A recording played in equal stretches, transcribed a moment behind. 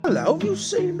Hello, have you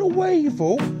seen the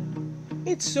Weevil?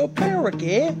 It's Barrick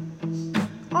here.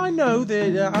 I know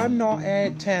that I'm not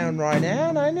at town right now,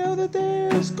 and I know that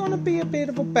there's gonna be a bit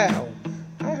of a battle.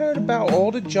 I heard about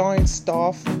all the giant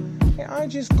stuff, and I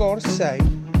just gotta say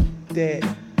that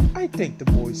I think the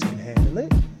boys can handle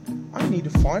it. I need to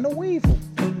find a Weevil.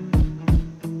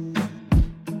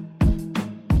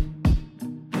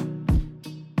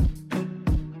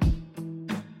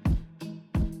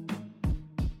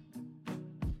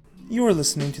 You are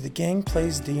listening to the Gang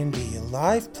Plays D&D, a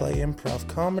live play improv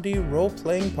comedy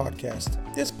role-playing podcast.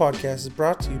 This podcast is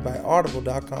brought to you by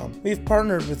Audible.com. We've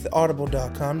partnered with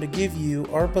Audible.com to give you,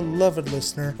 our beloved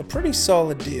listener, a pretty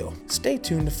solid deal. Stay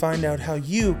tuned to find out how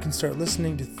you can start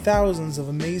listening to thousands of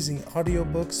amazing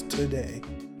audiobooks today.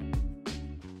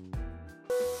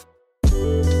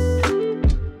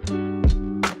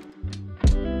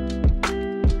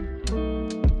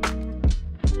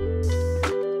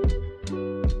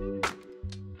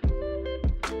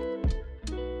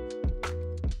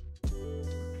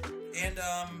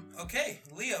 Okay,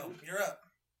 Leo, you're up.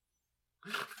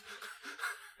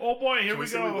 Oh boy, here we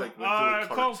go.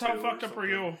 Cole, how fucked up are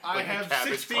you? I have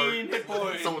 16 hit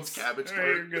points. Someone's cabbage cart.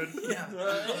 You're good. Yeah.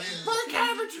 My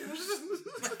cabbages!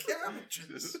 My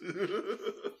cabbages.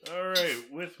 Alright,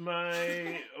 with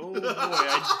my... Oh boy,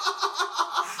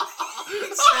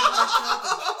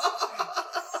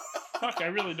 Fuck, I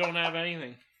really don't have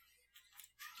anything.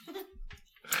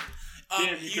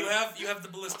 You have the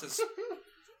ballistas.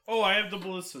 Oh, I have the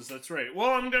ballistas, that's right. Well,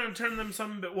 I'm going to turn them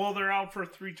well, they're out for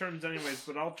 3 turns anyways,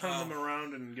 but I'll turn them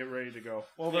around and get ready to go.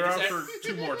 Well, they're out for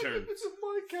 2 more turns.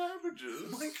 My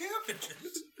cabbages. My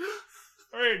cabbages.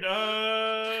 Alright,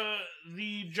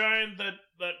 the giant that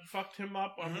fucked him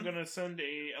up, I'm going to send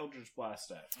a Eldritch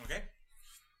Blast at. Okay.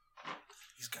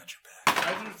 He's got your back.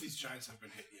 I don't know if these giants have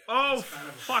been hit yet. Oh,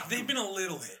 fuck. They've been a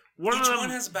little hit. Each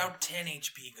one has about 10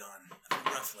 HP gone,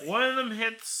 roughly. One of them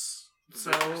hits... So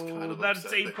kind of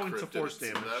that's 8 points of force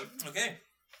damage. Okay.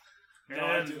 No,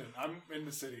 I didn't. I'm in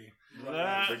the city.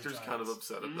 Victor's kind of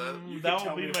upset at that. That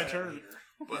will be my turn.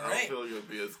 But I don't feel you'll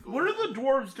be as cool. What are the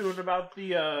dwarves doing about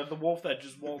the wolf that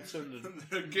just waltzed into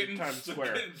Times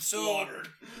Square? Slaughtered.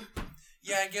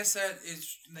 Yeah, I guess that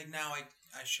is like now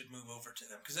I should move over to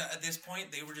them because at this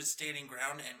point they were just standing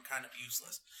ground and kind of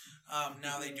useless.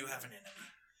 Now they do have an enemy.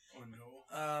 Oh no.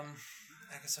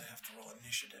 I guess I have to roll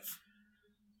initiative.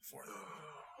 For them.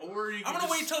 Or I'm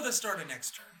gonna wait till the start of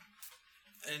next turn,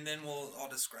 and then I'll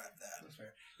describe that. That's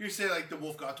fair. You say like the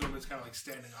wolf got to him. It's kind of like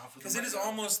standing off. Because it is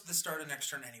almost the start of next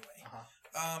turn anyway.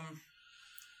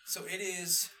 So it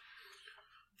is.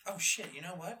 Oh shit! You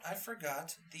know what? I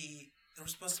forgot there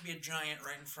was supposed to be a giant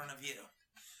right in front of you.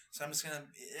 So I'm just gonna.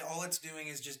 All it's doing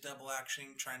is just double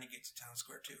actioning, trying to get to Town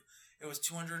Square 2. It was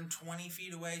 220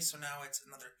 feet away, so now it's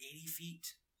another 80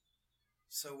 feet.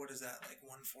 So what is that? Like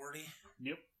 140?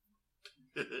 Yep.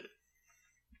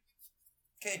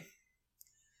 Okay.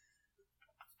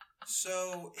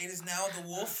 So it is now the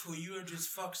wolf who you have just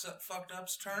fucked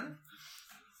up's turn.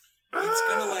 It's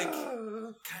gonna like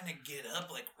kind of get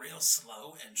up like real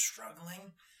slow and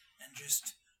struggling, and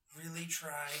just really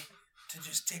try to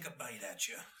just take a bite at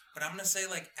you. But I'm gonna say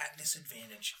like at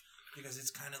disadvantage because it's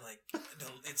kind of like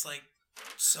it's like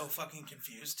so fucking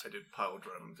confused. I did pile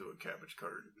drive him to a cabbage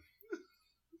cart.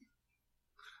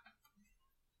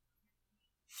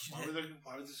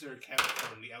 Why was there a cabbage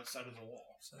cart on the outside of the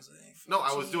wall? No,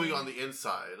 I was doing it on the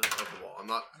inside of the wall.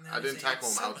 I didn't tackle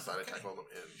him outside. Okay. I tackled him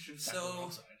in.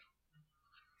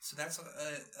 So that's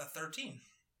a 13.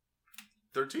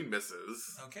 13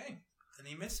 misses. Okay, then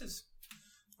he misses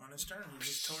on his turn. He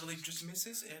just totally just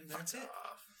misses, and that's it.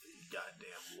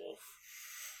 Goddamn wolf.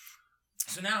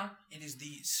 So now it is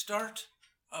the start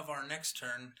of our next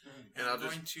turn, and I'm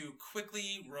going to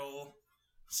quickly roll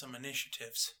some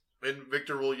initiatives. And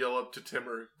Victor will yell up to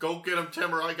Timur, "Go get him,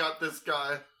 Timur! I got this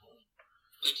guy." Wait,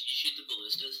 did you shoot the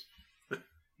ballistas?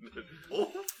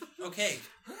 Okay,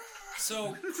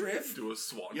 so Kriv, do a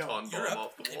swanton you're bomb up.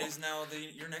 off the wall. It is now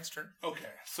your next turn.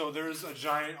 Okay, so there's a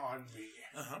giant on me.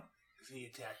 He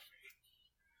attacked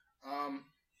me.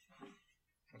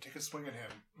 I'll take a swing at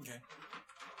him. Okay.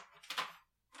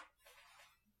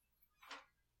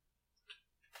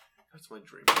 That's my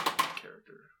dream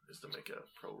character, is to make a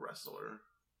pro wrestler.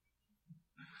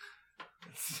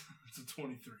 It's a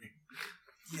 23.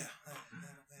 Yeah.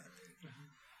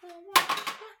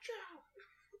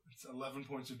 It's 11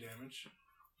 points of damage.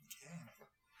 Okay.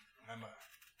 I'm gonna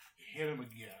hit him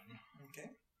again. Okay.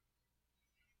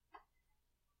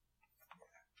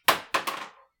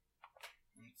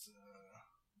 It's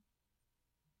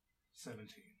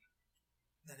 17.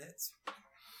 That hits.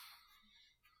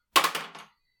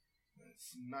 That's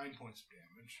That's 9 points of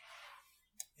damage.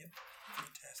 Yep.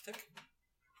 Fantastic.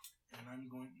 And I'm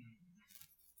going to...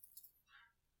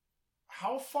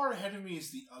 How far ahead of me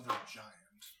is the other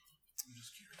giant? I'm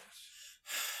just curious.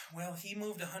 Well, he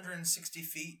moved 160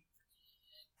 feet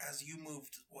as you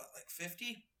moved, what, like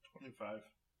 50? 25.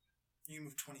 You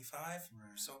moved 25, right.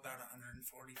 So about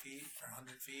 140 feet or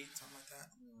 100 feet, something like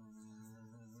that.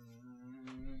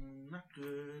 Not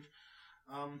good.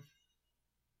 I'm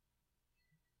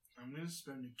going to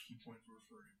spend a key point for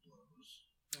flurry of blows.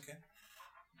 Okay.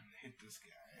 I'm going to hit this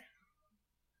guy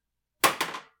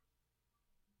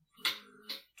for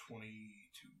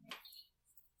 22.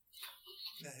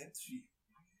 That hits.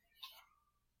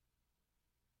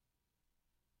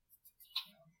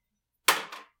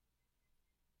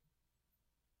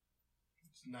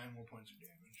 It's 9 more points of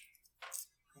damage.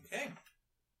 Okay.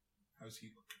 How's he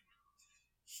looking?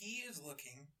 He is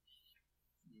looking...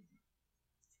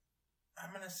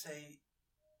 I'm going to say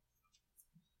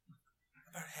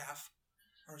about half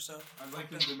or so. I'd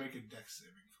like them to make a dex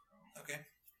saving throw. Okay.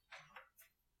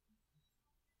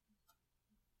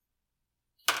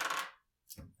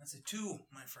 That's a 2,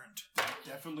 my friend. That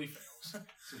definitely fails.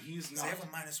 So he's So not... I have a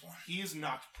 -1. He is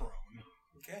knocked prone.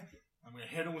 Okay. I'm going to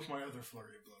hit him with my other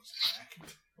flurry of blows attack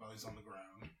while he's on the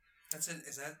ground. That's it.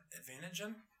 Is that advantage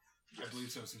then? I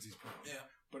believe so, since he's prone. Yeah.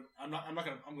 But I'm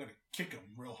gonna kick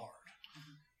him real hard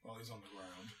while he's on the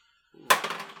ground.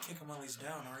 Kick him while he's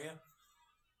down, are you?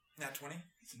 Nat 20?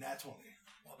 It's a nat 20.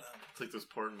 Well done. It's like those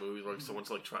porn movies, like someone's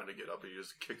like trying to get up and you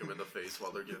just kick them in the face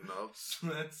while they're getting up. So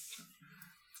that's...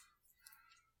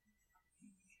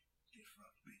 Get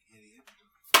fucked, big idiot.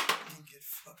 Get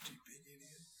fucked, you big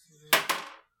idiot.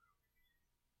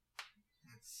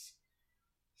 That's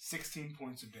 16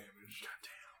 points of damage. God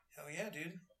damn. Hell yeah,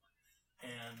 dude.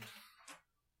 And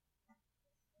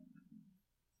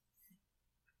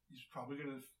he's probably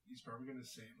gonna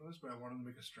save us, but I want him to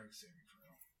make a strength saving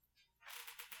throw.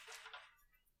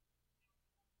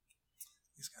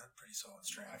 He's got a pretty solid I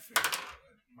strength. figured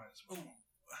I might as well. Ooh.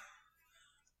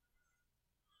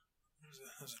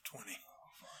 That was a 20. Oh,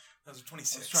 fuck. That was a I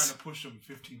 26. was trying to push him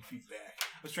 15 feet back.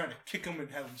 I was trying to kick him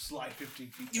and have him slide 15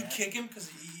 feet You back. kick him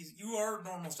because you are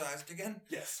normal sized again?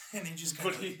 Yes. And he just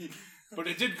kind of... But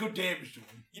it did good damage to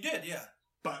him. You did, yeah.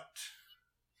 But...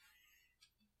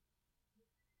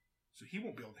 So he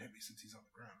won't be able to hit me since he's on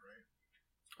the ground, right?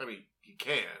 I mean, he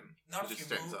can. Not he if you just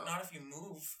stands move. up. Not if you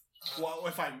move. Well,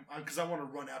 if because I want to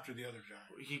run after the other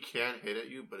giant. He can hit at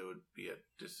you, but it would be a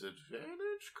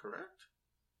disadvantage, correct?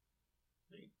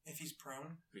 If he's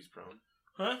prone. If he's prone.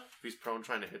 Huh? If he's prone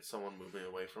trying to hit someone moving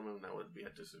away from him, that would be a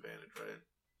disadvantage, right?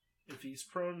 If he's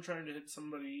prone trying to hit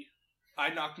somebody...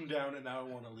 I knocked him down, and now I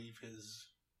want to leave his...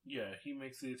 Yeah, he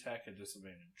makes the attack a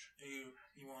disadvantage.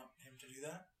 You want him to do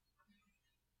that?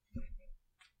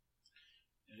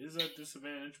 It is a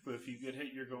disadvantage, but if you get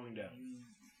hit, you're going down.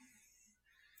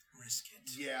 Risk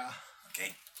it. Yeah.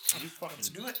 Okay. You fucking Let's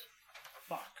do it.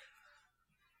 fuck.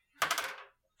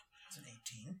 It's an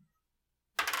 18.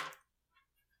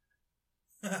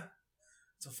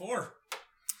 It's a 4.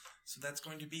 So that's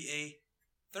going to be a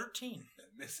 13.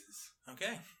 That misses.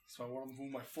 Okay. So I want to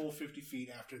move my full 50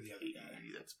 feet after the other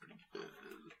guy. That's pretty good.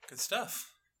 Good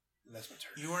stuff. And that's my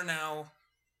turn. You are now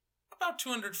about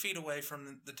 200 feet away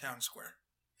from the town square.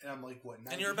 And I'm like, what,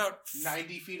 90? And you're about...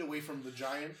 90 feet away from the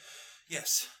giant?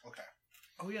 Yes. Okay.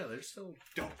 Oh yeah, there's still...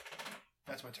 Don't.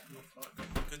 That's my turn.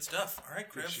 Good stuff. All right,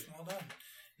 Good Criv. shit. Well done.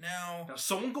 Now,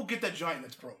 someone go get that giant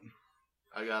that's prone.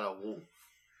 I got a wolf.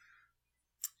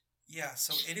 yeah,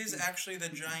 so it is actually the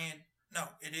giant... No,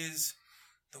 it is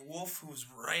the wolf who's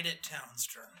right at town's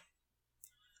turn.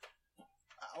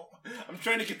 Ow. I'm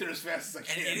trying to get there as fast as I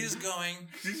can. And it is going...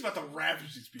 He's about to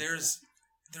ravage these people.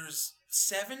 There's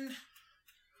 7...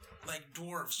 like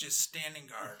dwarves just standing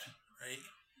guard, right?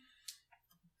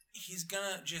 He's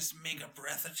gonna just make a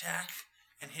breath attack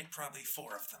and hit probably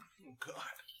 4 of them. Oh, God.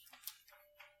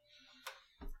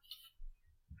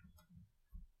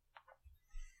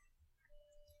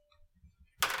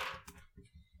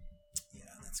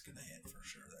 Yeah, that's gonna hit for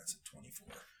sure. That's a 24.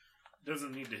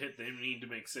 Doesn't need to hit, they need to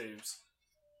make saves.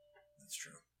 That's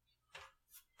true.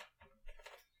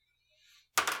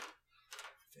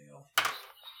 Fail.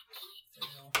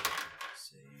 Fail.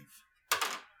 Save.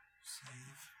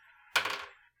 Save.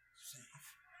 Save.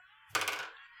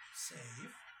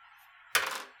 Save.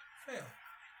 Fail.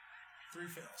 3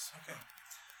 fails. Okay.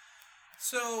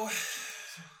 So,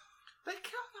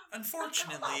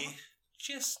 unfortunately,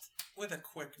 just with a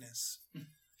quickness,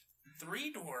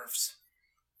 3 dwarfs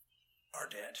are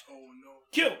dead. Oh, no.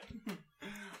 Kill!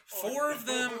 4 of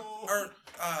them are,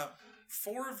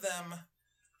 4 of them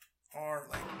are,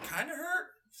 like, kind of hurt,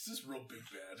 This is real big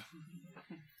bad.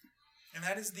 And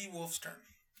that is the wolf's turn.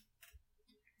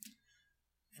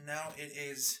 And now it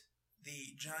is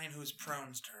the giant who's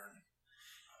prone's turn.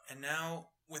 And now,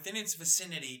 within its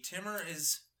vicinity, Timur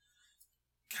is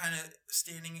kind of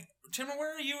standing... Timur,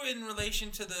 where are you in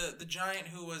relation to the giant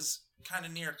who was kind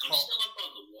of near I'm Call? still up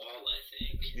on the wall, I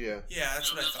think. Yeah. Yeah,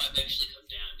 that's what I don't know if thought. I've actually come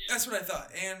down yet. That's what I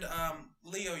thought. And,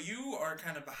 Leo, you are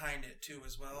kind of behind it, too,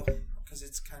 as well. Because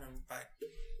it's kind of by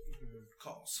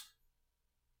Calls.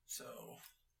 So,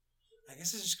 I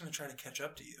guess it's just going to try to catch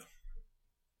up to you.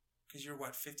 Because you're,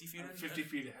 what, 50 feet? I'm 50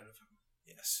 feet ahead of him.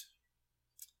 Yes.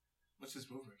 What's his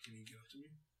movement? Can he get up to me?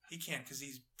 He can't, because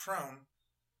he's prone.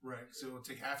 Right, so it'll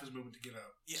take half his movement to get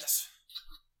up. Yes.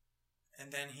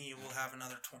 And then he will have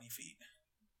another 20 feet.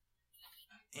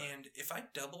 And if I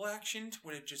double actioned,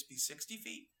 would it just be 60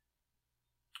 feet?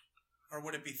 Or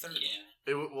would it be 30?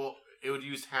 Yeah. It would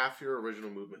use half your original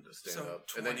movement to stand So, up,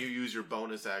 and then 20. you use your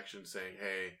bonus action saying,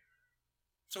 "Hey,"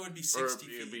 So it would be or 60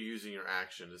 you'd feet. be using your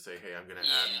action to say, "Hey, I'm going to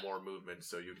Yeah. add more movement,"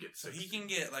 so you'd get So 60. he can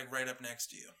get, like, right up next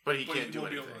to you. but he But can't he do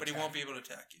won't be able anything to- But he won't be able to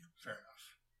attack you. Fair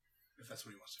enough. If that's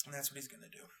what he wants to do. And that's what he's going to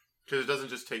do. because it doesn't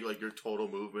just take like your total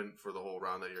movement for the whole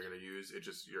round that you're going to use. It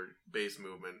just your base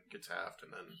movement gets halved,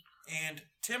 and then And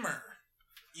Timur,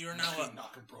 you're now up.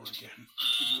 Knock him prone again.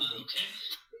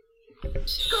 Okay.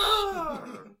 So,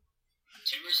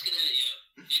 Timur's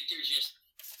gonna, Victor just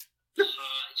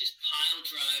pile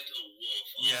drived a wolf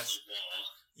off Yes. the wall.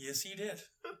 Yes, he did.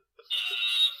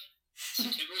 So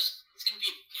Timur's gonna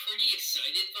be pretty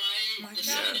excited by My the God.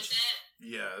 sound of that.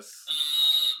 yes,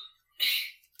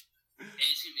 And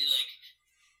he's gonna be like,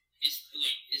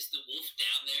 is the wolf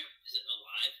down there? Is it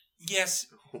alive? Yes,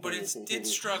 but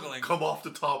it's struggling. Come off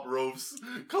the top ropes!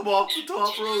 Come off the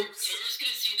top ropes! Timur's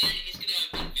gonna see that and he's gonna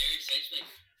be very excited. He's like,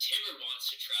 Timur wants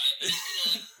to try. And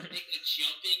he's gonna make a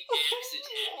jumping axe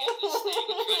attack at this thing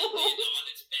and try to land on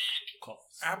its back.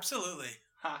 Calls. Absolutely.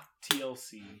 Ha.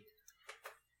 TLC.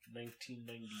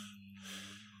 1990.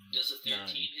 Does a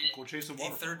 13 hit? Go chase a A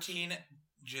waterfall. 13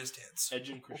 just hits. Edge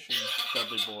and Christian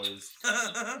Dudley Boys.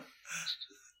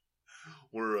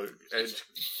 We're edge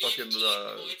 15 fucking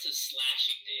points of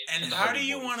slashing damage. And the how do Hardy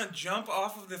you Boys. want to jump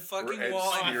off of the fucking We're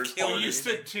wall edge and spears kill Oh, on you you?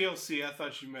 said TLC. I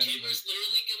thought you meant like. Timur's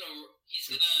literally he's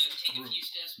gonna take a few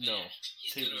steps back. No.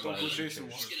 He's Take gonna the run. Edge and Jason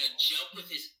He's Christian. gonna jump with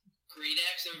his great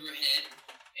axe overhead,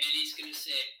 and he's gonna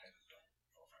say,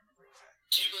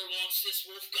 Timur wants this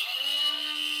wolf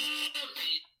gone! He's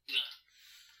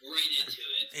gonna right into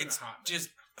it. It's just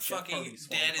Jeff fucking Hardy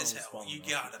swung dead from as his hell. swung You off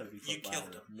got the him. 30-foot You killed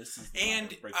ladder, him. misses the And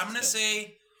ladder, breaks I'm gonna his hip.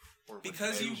 say,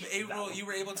 because you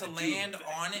were able to land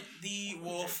on the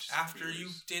wolf after you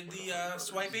did the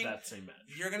swiping, That same match.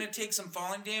 you're gonna take some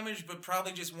falling damage, but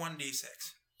probably just 1d6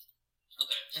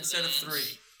 Okay, so instead of that's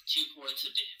 3. 2 points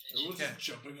of damage. It was Okay.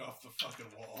 jumping off the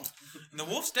fucking wall. And the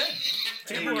wolf's dead.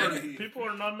 People Timur are, did it. people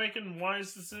are not making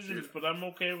wise decisions, but I'm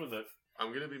okay with it.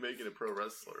 I'm gonna be making a pro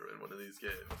wrestler in one of these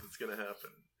games. It's gonna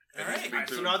happen. All And right. it's gonna be Alright,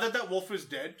 so two- now that wolf is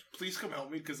dead, please come help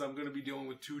me because I'm going to be dealing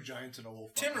with 2 giants and a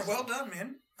wolf. Timur, well done,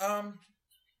 man.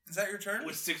 Is that your turn?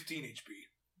 With 16 HP.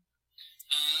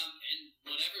 And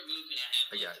whatever movement I have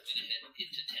I left, got I'm gonna head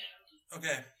into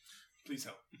town. Okay. Please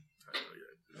help.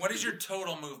 What is your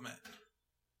total movement?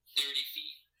 30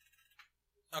 feet.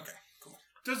 Okay, cool.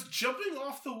 Does jumping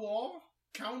off the wall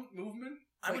count movement?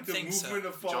 I would the think so. movement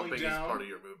of falling Jumping down? is part of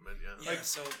your movement, yeah. Yeah, Like-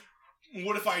 so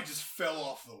What if I just fell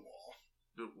off the wall?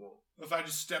 Well, If I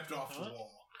just stepped off the Huh?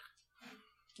 wall?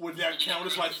 Would that count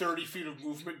as my 30 feet of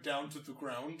movement down to the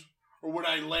ground? Or would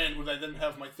I land, would I then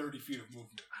have my 30 feet of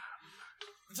movement?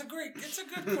 it's a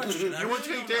good question. I you would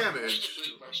really take don't know. damage,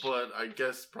 but I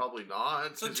guess probably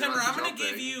not. So 'cause you're Timur, not I'm gonna jumping.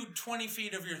 give you 20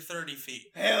 feet of your 30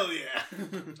 feet. Hell yeah! Okay,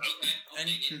 I'll And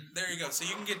take it. there you go. So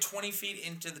you can get 20 feet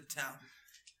into the town.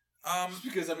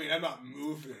 Because, I mean, I'm not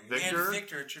moving. Victor And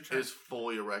Victor, it's your turn. is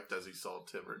fully erect as he saw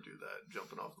Timur do that,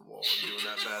 jumping off the wall and doing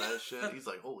that badass shit. He's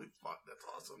like, holy fuck, that's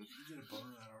awesome. You get a bone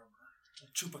in that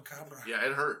armor. Chupacabra. Yeah,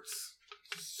 it hurts.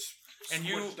 And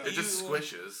you, Squished It just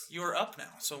squishes. You're up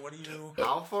now. So what do you?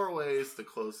 How far away is the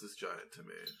closest giant to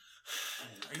me?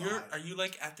 Are you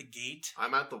like at the gate?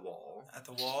 I'm at the wall. At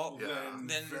the wall? Yeah.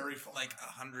 Then very far. like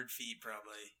 100 feet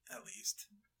probably at least.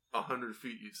 100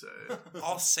 feet, you say?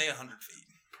 I'll say 100 feet.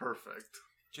 Perfect.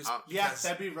 Just Yeah, because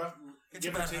that'd be rough. It's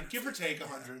Give or about take, 100 give or feet. take Yeah.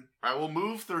 100. I will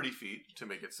move 30 feet to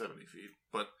make it 70 feet,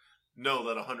 but know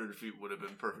that 100 feet would have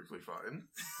been perfectly fine.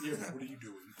 Yeah, what are you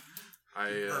doing? I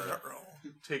roll.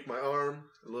 take my arm,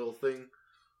 a little thing,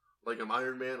 like I'm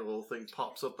Iron Man, a little thing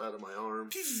pops up out of my arm,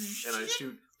 and I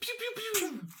shoot, pew, pew,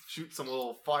 pew, shoot some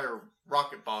little fire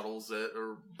rocket bottles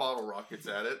or bottle rockets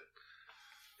at it,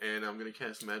 and I'm gonna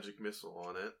cast Magic Missile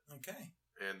on it, Okay.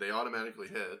 And they automatically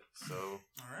hit, so...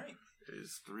 Alright. It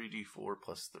is 3d4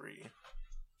 plus 3.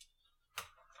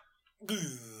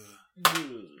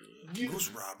 Goose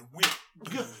Rod whip.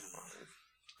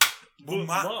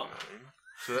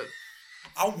 So that...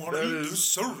 I want to eat this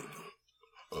syrup.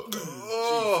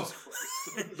 Oh!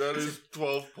 That is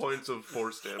 12 points of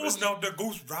force damage. I was out there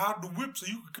Goose Rod the whip so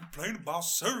you could complain about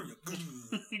syrup.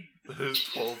 That is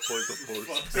 12 points of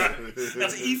force damage.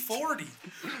 That's E40.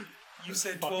 You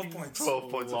said 12 points. 12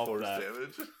 points of Love force that.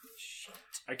 damage.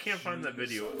 I can't find that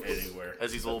video anywhere.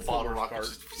 As these little bottle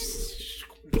rockets.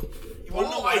 You want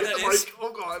to know why that is?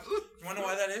 Oh god. You want to know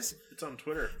why that is? It's on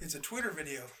Twitter. It's a Twitter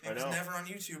video. It was never on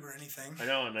YouTube or anything. I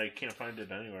know, and I can't find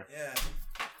it anywhere. Yeah.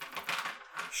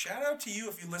 Shout out to you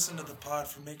if you listen to the pod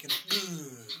for making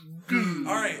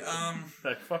Alright,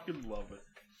 I fucking love it.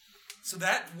 so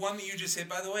that one that you just hit,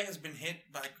 by the way, has been hit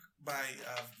by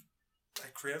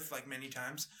Kriv like many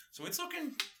times. So it's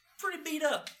looking pretty beat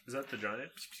up. Is that the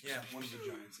giant? Yeah. One of the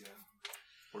giants, yeah.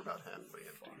 We're about halfway in.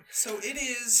 So it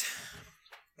is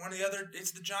one of the other.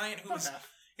 It's the giant who is.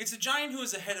 It's the giant who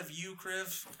is ahead of you,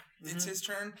 Kriv. It's his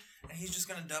turn, and he's just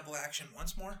gonna double action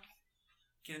once more,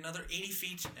 get another 80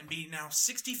 feet, and be now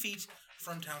 60 feet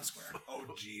from town square. Oh,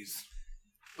 jeez.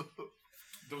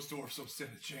 Those dwarfs don't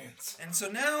stand a chance. And so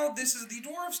now this is the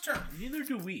dwarves' turn. Neither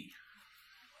do we.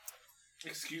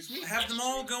 Excuse me? I have them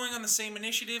all going on the same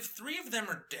initiative. 3 of them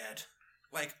are dead,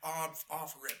 like off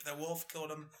rip. The wolf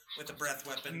killed him with a breath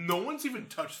weapon. No one's even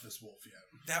touched this wolf yet.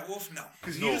 That wolf, no.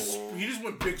 Because he just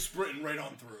went big sprinting right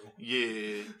on through.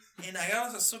 Yeah. And I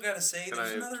also still gotta say, And there's I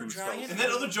have another 2 giant. spells. And that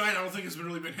other giant, I don't think has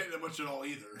really been hit that much at all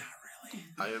either. Not really.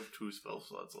 I have 2 spell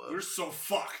slots left. We're so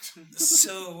fucked.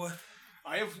 So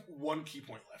I have 1 key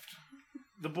point left.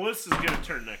 The ballista's gonna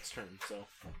turn next turn, so.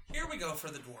 here we go for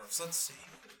the dwarves. Let's see.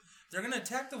 They're gonna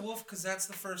attack the wolf because that's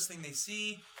the first thing they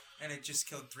see, and it just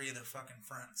killed 3 of their fucking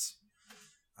friends.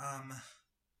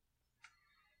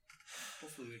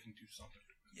 Hopefully they can do something.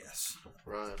 Yes.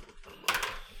 Right.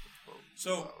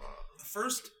 So the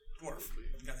first dwarf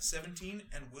got a 17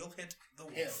 and will hit the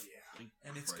wolf. Hell yeah.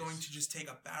 And it's going to just take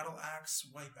a battle axe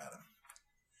swipe at him.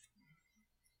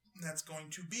 And that's going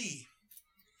to be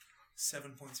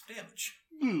 7 points of damage.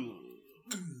 I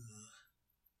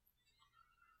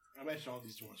imagine all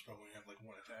these dwarves probably have like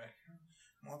 1 attack.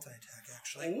 Multi-attack,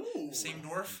 actually. Ooh. Same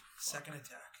dwarf, second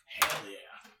attack. Hell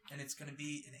yeah. And it's going to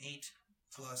be an 8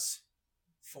 plus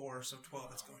 4, so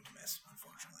 12. It's going to miss,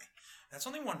 unfortunately. That's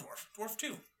only 1 dwarf. Dwarf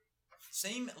 2.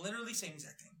 Literally same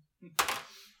exact thing.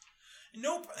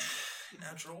 Nope.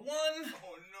 Natural 1.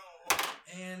 Oh no.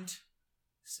 And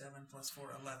 7 plus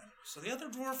 4, 11. So the other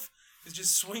dwarf is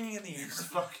just swinging in the air. He's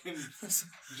fucking just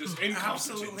incompetent.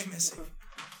 Absolutely missing.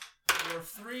 Dwarf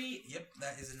 3. Yep,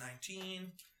 that is a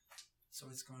 19. So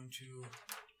it's going to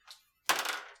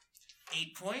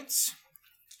 8 points.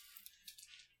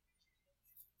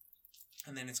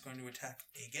 And then it's going to attack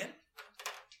again.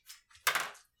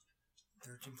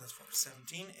 13 plus 4 is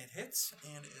 17. It hits,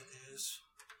 and it is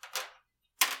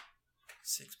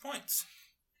 6 points.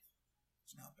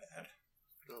 It's not bad.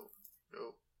 Go.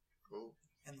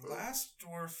 And the last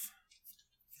dwarf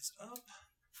is up.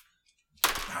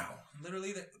 Wow.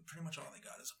 Literally, pretty much all they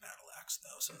got is a battle axe,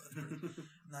 though. So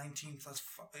 19 plus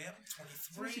 5, yep,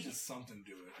 23. Just something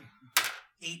to it.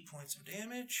 8 points of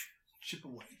damage. Chip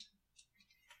away.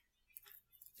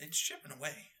 It's chipping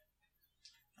away.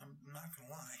 I'm not going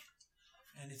to lie.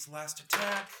 And its last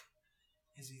attack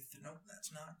is nope,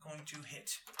 that's not going to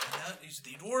hit. And that is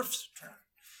the dwarf's turn.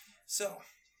 So,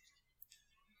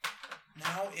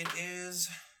 now it is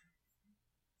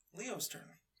Leo's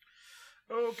turn.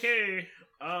 Okay.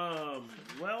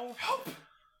 Well. Help!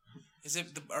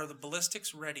 Are the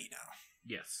ballistics ready now?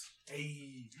 Yes.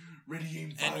 Hey, ready,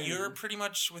 aim, fire. And you're pretty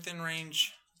much within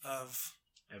range of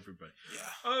Everybody.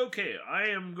 yeah. Okay, I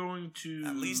am going to...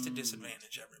 At least a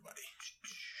disadvantage, everybody.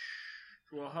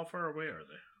 Well, how far away are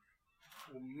they?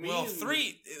 Well,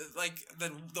 3, like,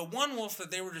 the one wolf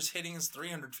that they were just hitting is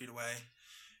 300 feet away.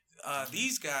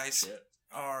 These guys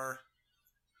are,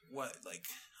 what, like,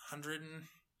 100 and...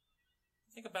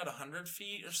 I think about 100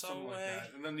 feet or so Something away. like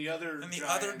that. And then the other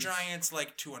Other giant's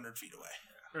like 200 feet away.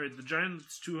 Alright, the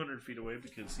giant's 200 feet away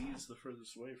because he's the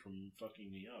furthest away from fucking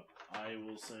me up. I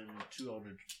will send 2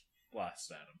 Eldritch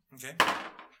Blasts at him. Okay.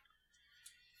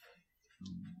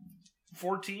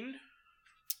 14.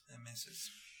 That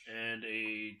misses. And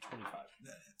a 25.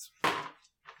 That hits.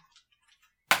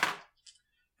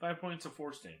 5 points of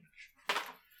force damage.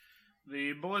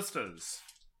 The ballistas.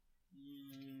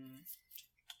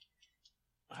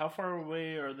 How far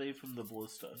away are they from the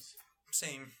ballistas?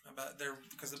 Same. About there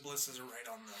because the ballistas are right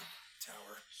on the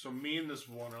tower. So me and this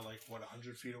one are like, what,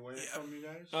 100 feet away from you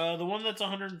guys? The one that's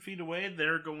 100 feet away,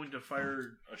 they're going to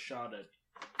fire a shot at.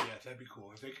 Yeah, that'd be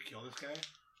cool. If they could kill this guy.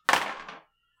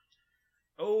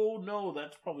 Oh, no,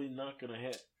 that's probably not going to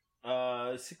hit.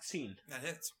 16. That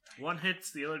hits. One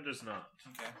hits, the other does not.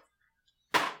 Okay.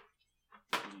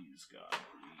 Please, God,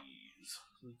 please.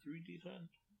 Is it 3d10?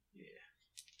 Yeah.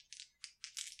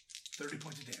 30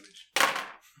 points of damage.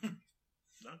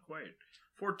 Not quite.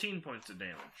 14 points of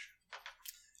damage.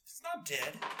 It's not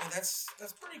dead, but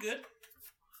that's pretty good.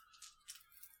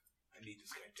 I need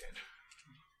this guy dead.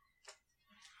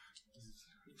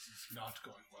 This is not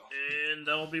going well. And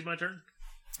that'll be my turn.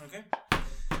 Okay.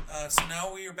 So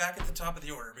now we are back at the top of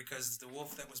the order because the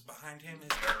wolf that was behind him is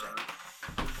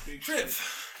dead. Big Triv.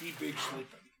 He big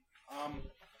sleeping.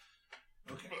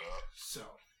 Okay. So.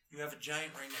 You have a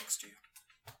giant right next to you.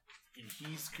 And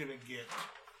he's gonna get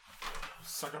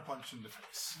sucker punch in the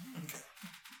face. Okay.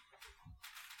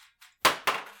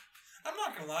 I'm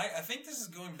not gonna lie, I think this is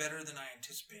going better than I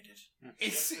anticipated.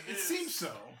 It seems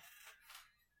so.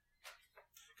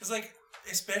 Because, like,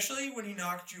 especially when he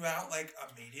knocked you out, like,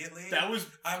 immediately. I was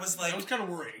kind of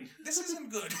worrying. This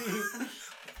isn't good.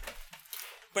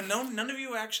 But none of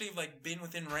you actually have, like, been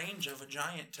within range of a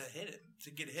giant to hit it,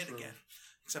 to get a hit again.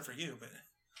 Except for you, but...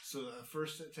 So the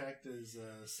first attack is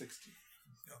 60.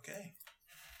 Okay.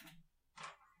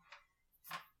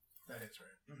 That hits,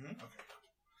 right? Mm-hmm. Okay.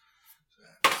 So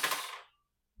that's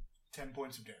 10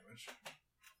 points of damage.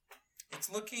 It's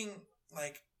looking,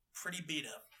 like, pretty beat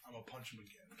up. I'm going to punch him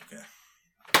again. Okay.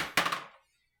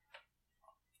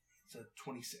 It's a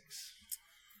 26.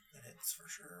 That hits for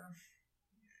sure.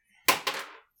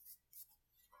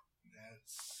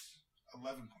 That's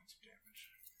 11 points of damage.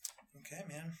 Okay,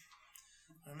 man.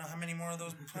 I don't know how many more of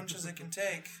those punches it can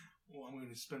take. Well, I'm going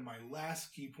to spend my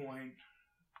last key point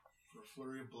for a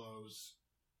flurry of blows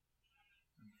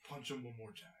and punch him one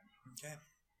more time. Okay.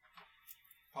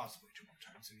 Possibly 2 more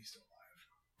times, and he's still alive.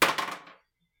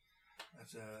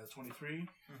 That's 23.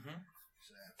 Mm-hmm.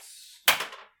 So that's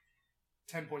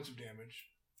 10 points of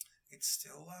damage. It's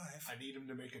still alive. I need him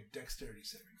to make a dexterity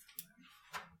saving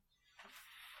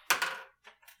throw.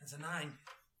 That's a 9.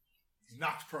 He's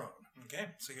knocked prone.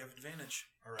 Okay, so you have advantage.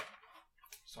 All right.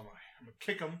 So I'm going to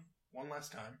kick him one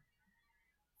last time.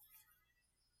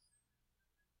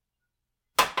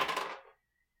 For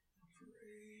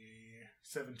a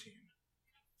 17.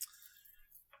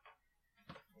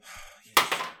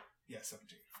 Yeah,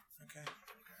 17. Okay.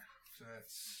 So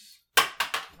that's...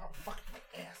 Oh, fuck my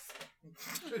ass.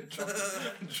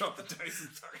 Drop the dice,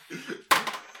 I'm sorry.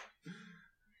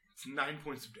 It's 9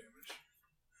 points of damage.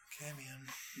 Okay, man.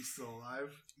 He's still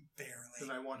alive. Barely.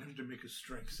 Then I want him to make a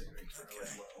strength saving throw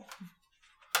as well.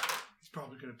 He's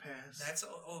probably going to pass. That's...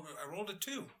 Oh, I rolled a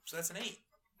 2, so that's an 8.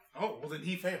 Oh, well then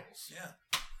he fails. Yeah.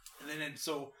 And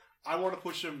so I want to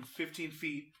push him 15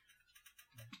 feet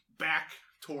back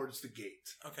towards the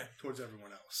gate. Okay. Towards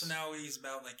everyone else. So now he's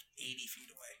about, like, 80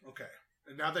 feet away. Okay.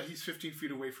 And now that he's 15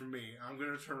 feet away from me, I'm going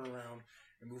to turn around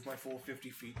and move my full 50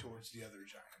 feet towards the other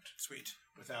giant. Sweet.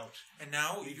 Without... And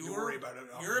now needing to you're... worry about it.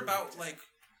 You're about, like...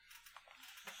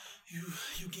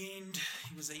 You gained...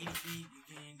 He was 80 feet.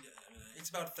 You gained... it's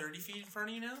about 30 feet in front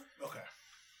of you now? Okay.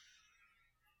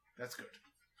 That's good.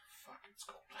 Fuck, it's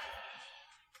cold.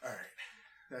 Alright.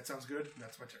 That sounds good.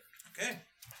 That's my turn. Okay.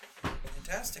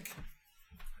 Fantastic.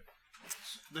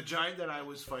 The giant that I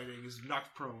was fighting is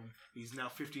knocked prone. He's now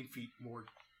 15 feet more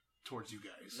towards you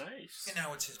guys. Nice. And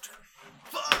now it's his turn.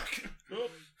 Fuck!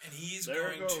 Oop. And he's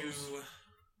There it going to... goes.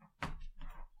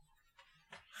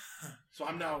 So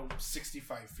I'm now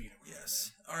 65 feet away.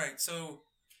 Yes. Alright, so...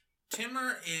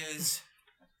 Timur is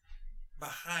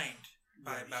behind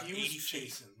by Right, about he 80 was feet.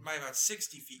 chasing. By about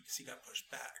 60 feet because he got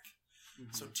pushed back.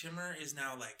 Mm-hmm. So Timur is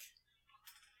now, like...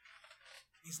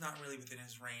 He's not really within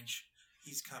his range.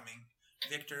 He's coming.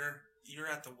 Victor, you're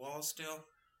at the wall still?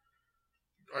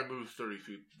 I moved 30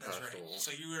 feet That's past right. the wall.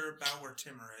 So you are about where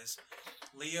Timur is.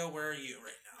 Leo, where are you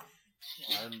right now?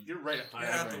 You're right up You're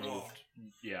at the wall.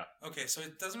 Yeah. Okay, so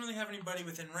it doesn't really have anybody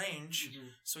within range,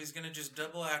 so he's going to just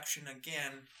double action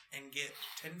again and get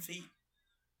 10 feet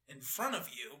in front of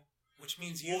you, which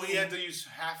means you... Well, he had to use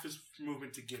half his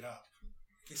movement to get up.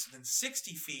 Okay, so then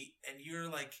 60 feet, and you're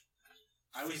like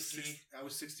 50. I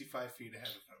was 65 feet ahead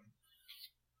of him.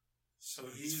 So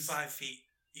he's 5 feet.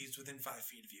 He's within 5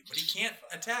 feet of you. But he can't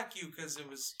attack you because it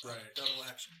was double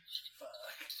action.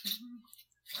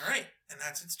 All right, and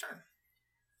that's its turn.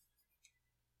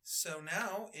 So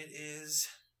now it is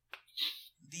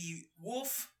the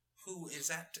wolf who is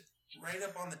at right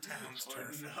up on the town's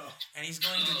turf. No. And he's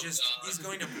going to he's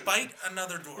going to bite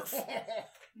another dwarf.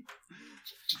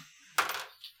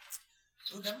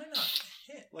 Ooh, that might not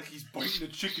hit. Like he's biting a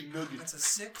chicken nugget. That's a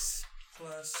 6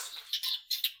 plus...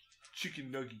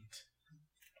 Chicken nugget.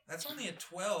 That's only a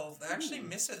 12. That actually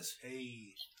misses.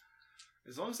 Hey.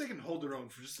 As long as they can hold their own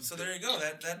for just a bit. So there you go.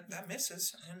 That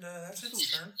misses. And that's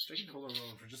its turn. They can hold their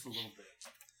own for just a little bit.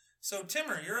 So,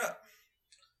 Timmer, you're up.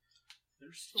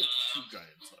 There's still 2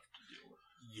 giants left to deal with.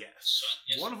 Yes.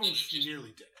 One of them's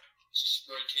nearly dead.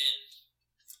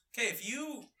 Okay, if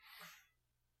you...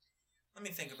 Let me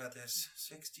think about this.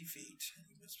 60 feet.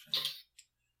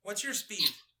 What's your speed?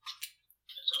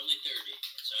 It's only 30,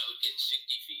 so I would get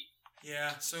 60 feet.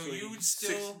 Yeah, so you would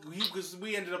still... Because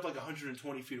we ended up like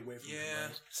 120 feet away from him. Yeah,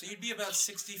 Right? so you'd be about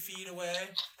 60 feet away.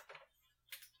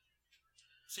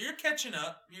 So you're catching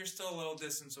up. You're still a little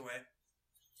distance away.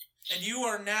 And you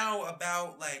are now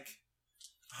about, like,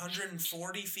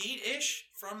 140 feet-ish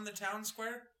from the town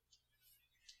square.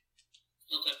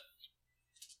 Okay.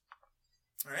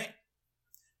 All right.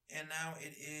 And now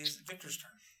it is Victor's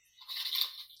turn.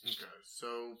 Okay,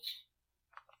 so...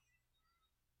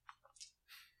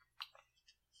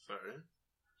 Sorry.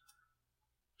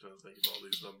 Trying to think of all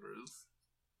these numbers.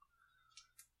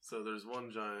 So there's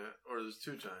one giant, or there's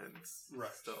 2 giants. Right.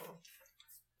 Still.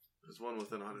 There's one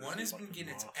within 100 One feet. has been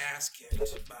getting its ass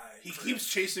kicked by... He keeps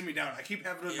chasing me down. I keep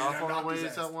having to How far knock away his is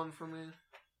ass. that one from me?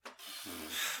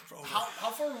 How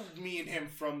far are me and him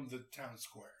from the town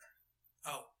square?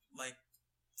 Oh, like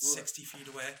 60 feet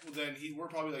away. Well, then we're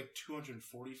probably like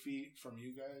 240 feet from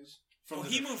you guys.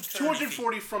 He moved 30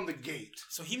 240 from the gate.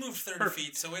 So he moved 30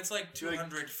 feet, so it's like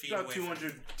 200 feet about away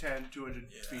 210,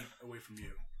 200 feet away from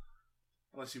you.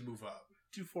 Unless you move up.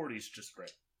 240 is just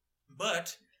right.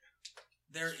 But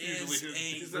there is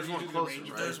There's one closer,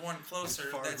 right? There's one closer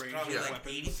that's probably like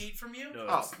 80 feet from you. No,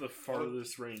 that's the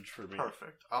farthest range for me.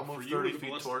 Perfect. I'll move you, 30 the feet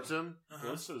ballista. towards him,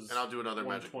 This is and I'll do another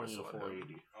magic 120 missile to at him.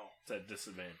 480. Oh, it's at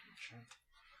disadvantage.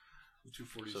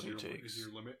 240 So he is takes-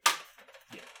 your limit?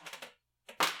 Yeah.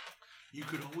 You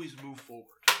could always move forward.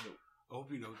 No. I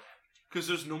hope you know that. Because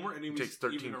there's no more He enemies. takes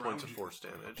 13 even points around of you. force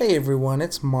damage. Hey everyone,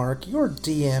 it's Mark, your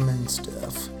DM and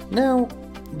stuff. Now,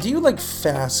 do you like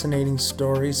fascinating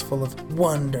stories full of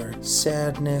wonder,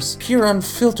 sadness, pure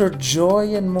unfiltered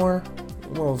joy, and more?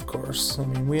 Well, of course, I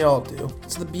mean, we all do.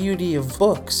 It's the beauty of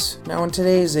books. Now, in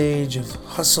today's age of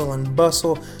hustle and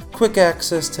bustle, quick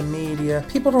access to media,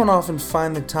 people don't often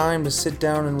find the time to sit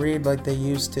down and read like they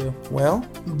used to. Well,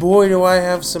 boy, do I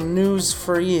have some news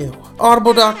for you.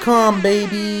 Audible.com,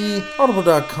 baby!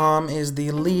 Audible.com is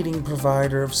the leading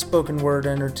provider of spoken word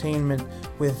entertainment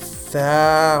with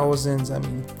thousands of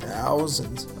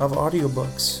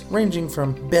audiobooks, ranging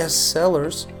from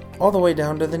bestsellers all the way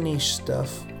down to the niche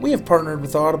stuff. We have partnered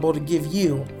with Audible to give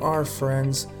you, our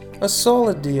friends, a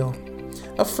solid deal.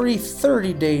 A free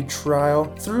 30-day trial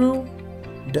through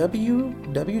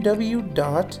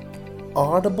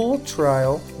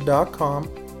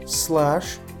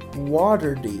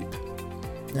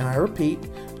www.audibletrial.com/waterdeep. Now I repeat,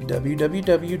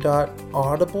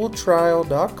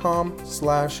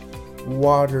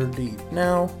 www.audibletrial.com/waterdeep.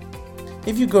 Now,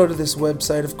 if you go to this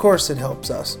website, of course it helps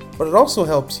us, but it also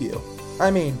helps you. I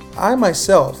mean, I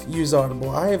myself use Audible.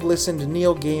 I have listened to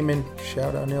Neil Gaiman,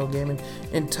 shout out Neil Gaiman,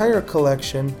 entire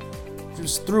collection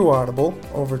just through Audible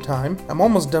over time. I'm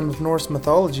almost done with Norse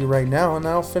mythology right now, and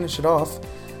I'll finish it off.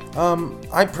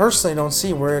 I personally don't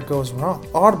see where it goes wrong.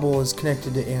 Audible is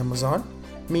connected to Amazon,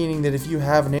 meaning that if you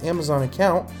have an Amazon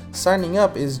account, signing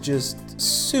up is just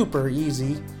super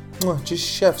easy. Just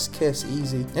chef's kiss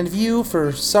easy. And if you,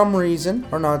 for some reason,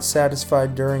 are not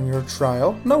satisfied during your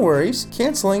trial, no worries.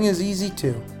 Canceling is easy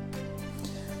too.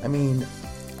 I mean,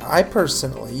 I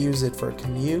personally use it for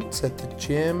commutes, at the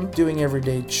gym, doing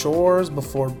everyday chores,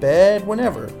 before bed,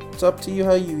 whenever. It's up to you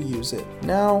how you use it.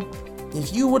 Now,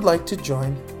 if you would like to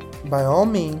join, by all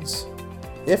means.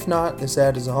 If not, this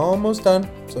ad is almost done,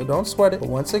 so don't sweat it. But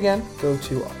once again, go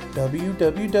to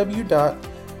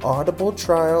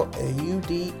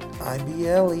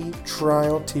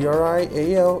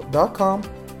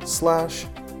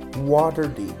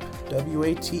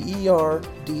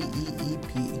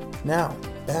WATERDEEP. Now,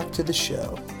 back to the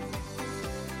show.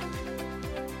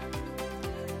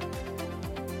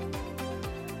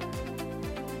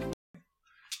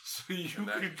 So you And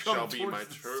that could shall come be towards my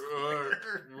the turn. square.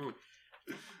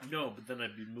 No, but then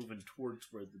I'd be moving towards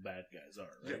where the bad guys are,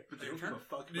 Yeah, right? but they Your don't give a turn?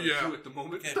 fuck about Yeah. you at the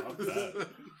moment. Okay. Fuck that.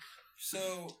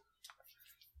 So,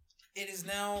 it is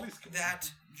now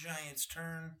that giant's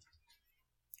turn.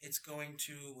 It's going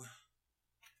to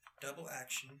double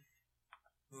action,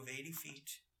 move 80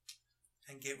 feet,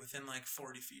 and get within like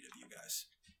 40 feet of you guys.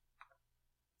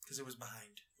 Because it was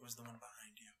behind. It was the one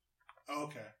behind you. Oh,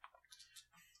 okay.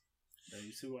 Now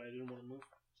you see why I didn't want to move?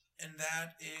 And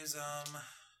that is,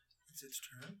 it's its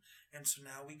turn. And so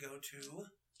now we go to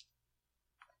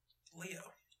Leo.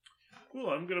 Cool,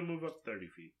 I'm gonna move up 30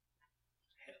 feet.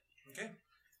 Okay.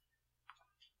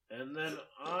 And then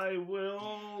I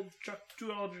will chuck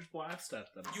 2 Eldritch Blast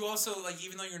at them. You also, like,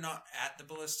 even though you're not at the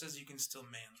ballistas, you can still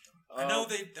man them. I know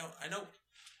they don't. I know.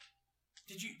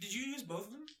 Did you use both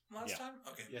of them last time?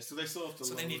 Okay. Yeah, so they still have to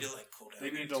So load. they need to, like, cool down.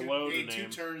 They need to load an 2 aim.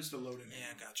 turns to load an aim.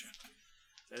 Yeah, gotcha.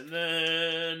 And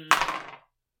then...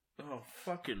 Oh,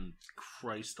 fucking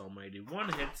Christ almighty.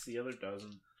 One hits, the other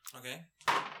doesn't. Okay.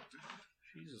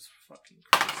 Jesus fucking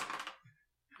Christ.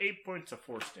 8 points of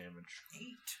force damage. 8.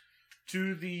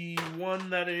 To the one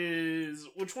that is...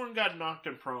 Which one got knocked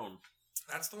and prone?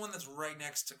 That's the one that's right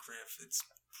next to Criff. It's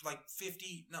like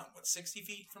 60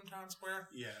 feet from town square?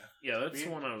 Yeah. Yeah, that's the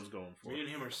one I was going for. Me and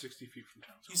him are 60 feet from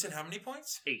town square. You said how many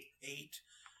points? 8. 8.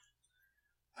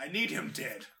 I need him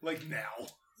dead. Like, now.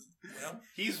 Well,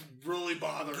 He's really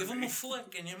bothering give him me. a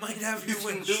flick and you might have your He's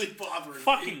wish. really bothering me.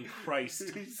 Fucking Christ.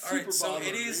 He's Alright, super so it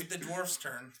bothering is me. the dwarf's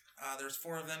turn. There's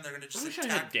 4 of them. They're going to I just wish I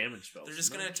had attack. damage spells. They're just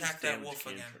not gonna attack that damage wolf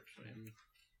again. cantrips, man.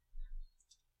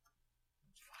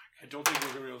 I don't think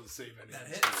we're going to be able to save any That of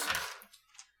this. hits.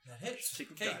 That hits. Take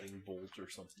a Okay, guiding bolt or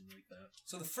something like that.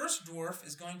 so the first dwarf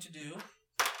is going to do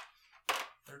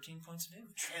 13 points of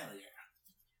damage. Hell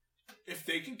yeah. If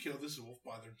they can kill this wolf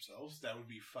by themselves, that would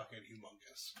be fucking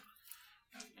humongous.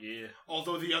 Yeah.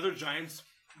 Although the other giants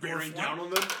bearing Dwarf down one?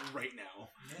 on them right now.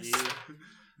 Miss. Yeah.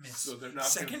 Miss. So they're not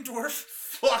Second dwarf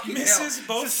fucking misses hell.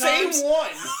 both It's the same times.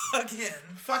 one. Again.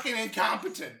 Fucking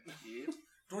incompetent. Yeah.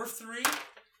 Dwarf 3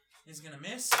 is going to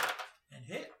miss and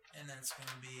hit, and that's going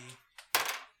to be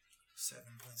 7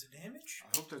 points of damage.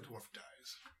 I hope that dwarf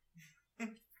dies.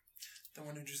 The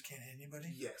one who just can't hit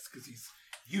anybody. Yes, because he's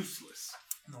useless.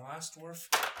 And the last dwarf,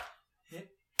 hit.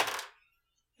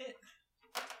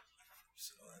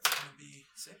 So that's going to be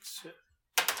 6.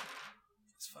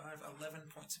 It's 5, 11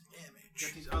 points of damage.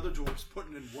 Get these other dwarves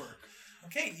putting in work.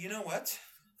 Okay, you know what?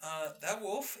 That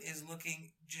wolf is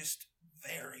looking just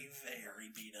very, very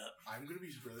beat up. I'm going to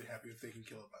be really happy if they can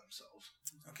kill it by themselves.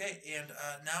 Okay, and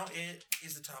now it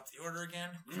is the top of the order again.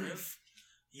 Griff,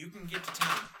 you can get to 10.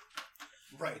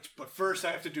 Right, but first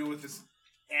I have to deal with this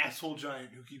asshole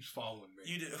giant who keeps following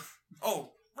me. You do.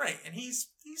 Oh, right, and he's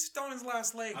on his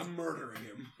last leg. I'm murdering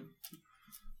him.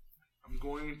 I'm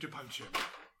going to punch him.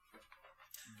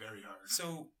 Very hard.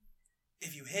 So,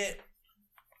 if you hit,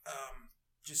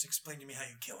 just explain to me how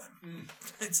you kill him.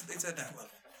 It's at that level.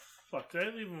 Fuck, did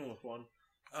I leave him with 1?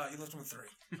 You left him with 3.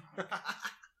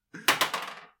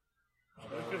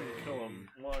 I couldn't kill him.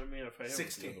 Well, I mean, if I hit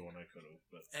 16. the other one, I could have.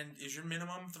 But And is your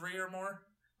minimum 3 or more?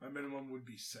 My minimum would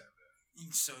be 7.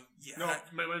 So, yeah. No,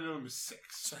 my minimum is 6.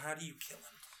 So how do you kill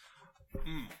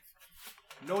him?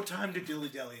 No time to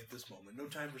dilly-dally at this moment. No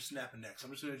time for snapping necks.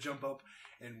 I'm just going to jump up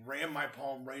and ram my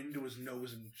palm right into his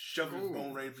nose and shove his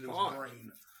bone right into his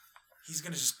brain. He's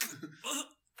gonna just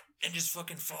and just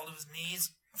fucking fall to his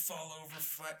knees, fall over,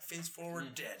 flat, face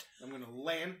forward, dead. I'm going to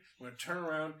land, I'm going to turn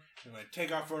around, and I'm going to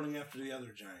take off running after the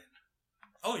other giant.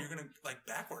 Oh, you're gonna, like,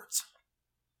 backwards.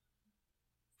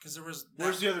 Because there was...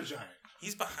 Where's the other giant?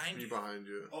 He's behind you. Be behind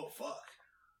you. Oh, fuck.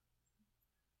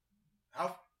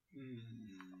 How...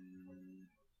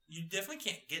 You definitely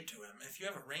can't get to him. If you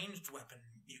have a ranged weapon,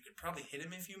 you could probably hit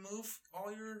him if you move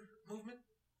all your movement.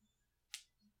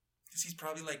 Because he's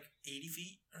probably like 80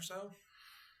 feet or so.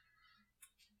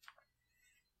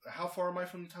 How far am I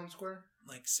from the town square?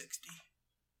 Like 60.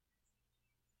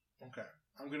 Okay.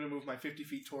 I'm going to move my 50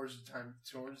 feet towards town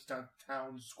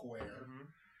square. Mm-hmm.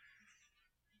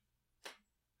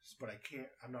 But I can't...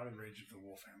 I'm not in range of the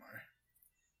wolf, am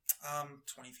I?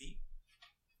 20 feet.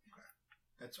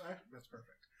 That's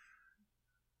perfect.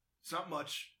 It's not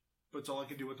much, but it's all I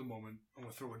can do at the moment. I'm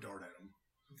going to throw a dart at him.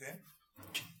 Okay.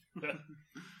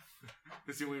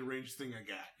 That's the only ranged thing I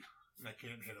got. And I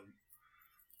can't hit him.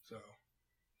 So,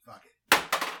 fuck it.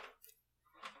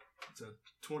 It's a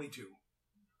 22.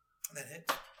 That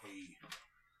hits. Hey.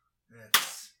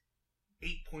 That's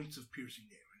 8 points of piercing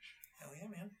damage. Hell yeah,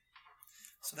 man.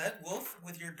 So that wolf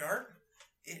with your dart,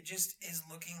 it just is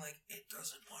looking like it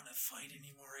doesn't want to fight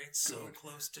anymore. It's so Good.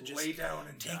 close to just lay down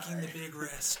and taking die. the big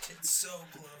rest. It's so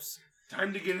close.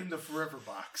 Time to get in the forever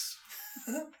box.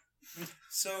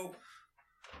 So,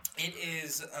 it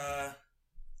is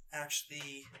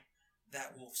actually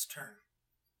that wolf's turn.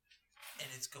 And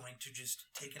it's going to just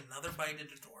take another bite at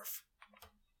the dwarf.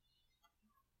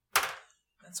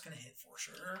 That's going to hit for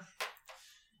sure.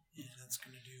 And that's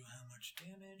going to do how much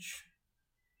damage?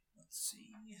 Let's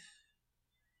see.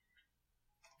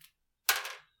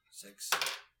 6,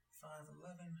 5,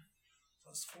 11,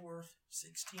 plus 4,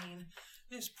 16.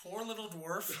 This poor little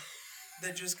dwarf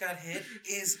that just got hit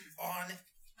is on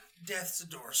death's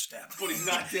doorstep. But he's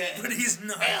not dead. But he's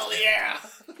not. Hell yeah!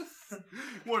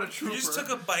 What a trooper. He just took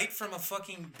a bite from a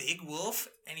fucking big wolf,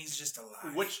 and he's just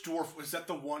alive. Which dwarf? Was that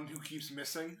the one who keeps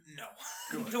missing? No.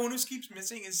 Good. The one who keeps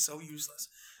missing is so useless.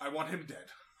 I want him dead.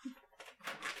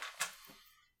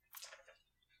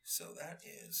 So that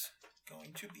is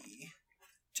going to be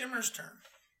Timmer's turn.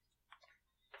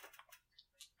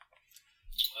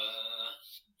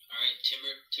 Alright,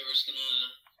 Timmer's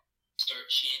gonna start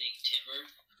chanting Timmer.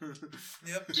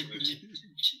 Yep. Timmer, and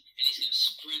he's gonna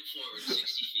sprint forward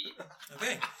 60 feet.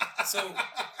 Okay. So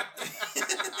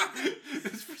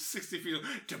It's for 60 feet.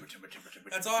 Timber.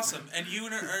 that's awesome. And you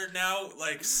are now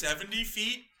like 70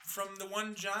 feet from the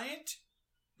one giant?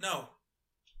 No.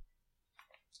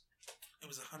 It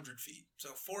was 100 feet. So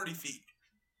 40 feet.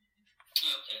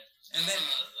 Oh, okay. And then...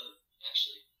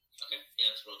 actually, okay. Yeah,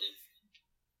 that's what I'll do.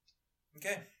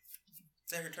 Okay.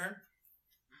 Is that your turn?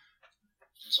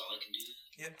 That's all I can do.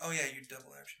 Yep. Oh, yeah, you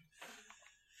double action.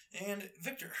 And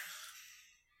Victor.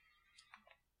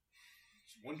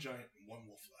 One giant and one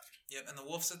wolf left. Yep, and the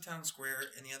wolf's at town square,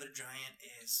 and the other giant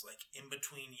is, like, in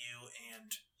between you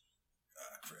and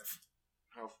Criff.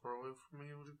 How far away from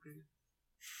me would it be?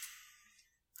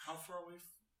 How far away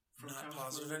from Not town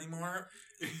positive square? anymore.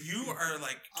 You are,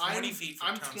 like, 20 feet from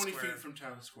I'm town 20 square. feet from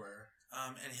town square.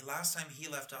 Last time he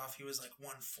left off, he was, like,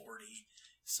 140.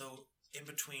 So, in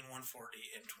between 140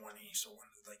 and 20. So,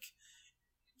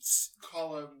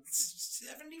 Call him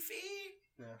 70 feet?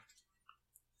 Yeah.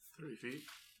 30 feet?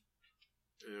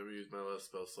 Yeah, I'm gonna use my last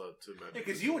spell slot to magic. Yeah,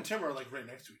 because you and Tim are like right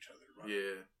next to each other, right?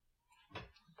 Yeah.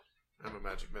 I'm a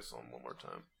magic missile on one more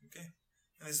time. Okay.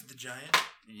 And this is the giant?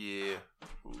 Yeah.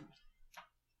 Ooh.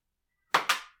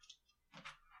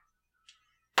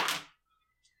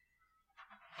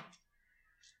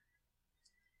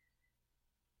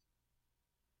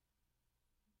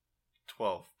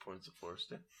 Points of force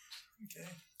damage. Okay.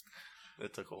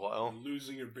 It took a while.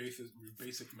 Losing your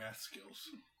basic math skills.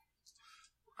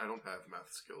 I don't have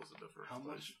math skills in the first How place.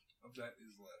 much of that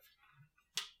is left?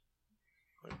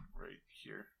 Like right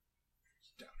here.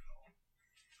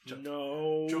 Down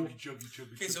No.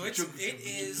 Chuggy. Okay, so it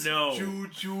is... No.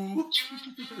 Choo-choo.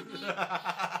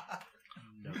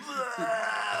 No.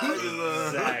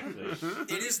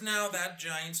 Exactly. It is now that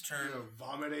giant's turn.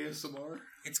 Vomit ASMR?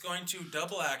 It's going to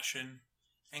double action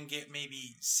and get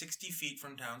maybe 60 feet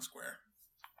from town square.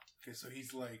 Okay, so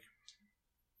he's like,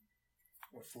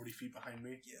 what, 40 feet behind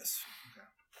me? Yes.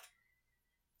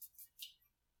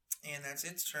 Okay. And that's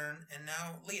its turn. And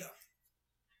now Leah.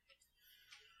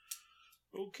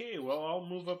 Okay, well, I'll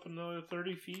move up another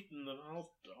 30 feet, and then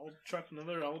I'll chuck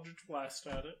another Eldritch Blast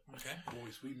at it. Okay.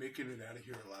 Boys, we making it out of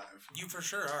here alive. You for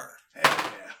sure are. Heck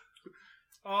yeah.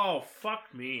 Oh,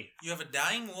 fuck me. You have a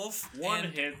dying wolf. One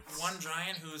and hit. One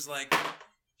giant who's like...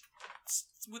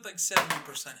 with like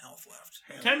 70% health left.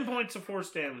 10 points of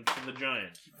force damage to the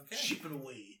giant. Okay. Chipping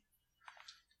away.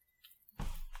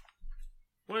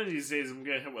 One of these days, I'm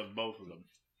going to hit with both of them.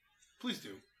 Please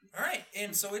do. Alright,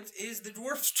 and so it is the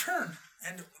dwarf's turn.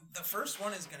 And the first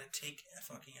one is going to take a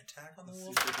fucking attack on the Let's see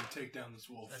wolf. if we can take down this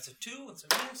wolf. That's a 2, it's a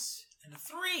miss, and a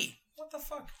 3. What the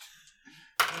fuck?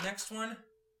 The next one.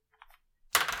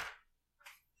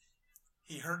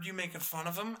 He heard you making fun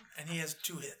of him, and he has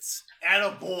 2 hits.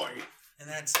 Attaboy. And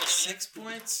that's 6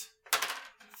 points,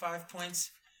 5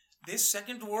 points. This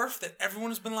second dwarf that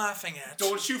everyone has been laughing at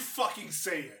Don't you fucking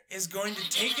say it. is going to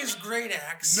take his great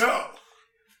axe, No.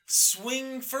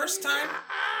 swing first time,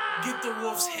 get the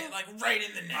wolf's head like right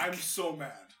in the neck. I'm so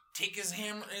mad. Take his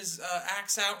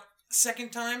axe out, second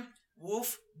time,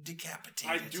 wolf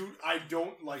decapitated. I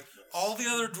don't like this. All the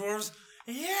other dwarves,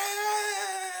 yeah!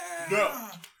 No.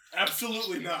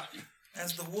 Absolutely not.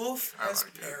 As the wolf has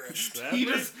like it. perished.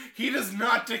 He does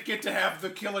not get to have the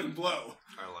killing blow.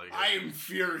 I like it. I am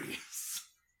furious.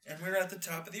 And we're at the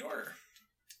top of the order.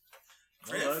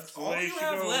 Griff, Well, that's the all way you she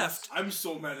have goes. left, I'm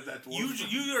so mad at that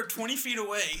dwarf. you are 20 feet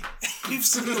away. You've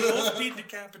seen the wolf be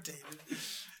decapitated.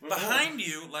 Behind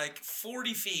you, like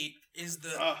 40 feet, is the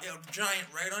giant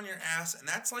right on your ass, and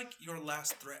that's like your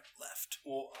last threat left.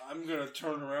 Well, I'm going to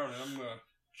turn around and I'm going to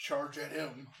charge at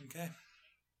him. Okay.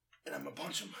 And I'm going to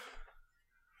punch him.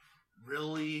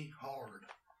 Really hard.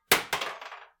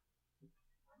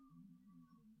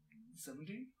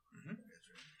 17? Mm-hmm.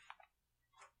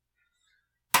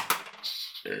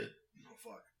 Oh,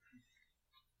 fuck.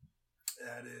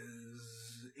 That is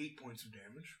 8 points of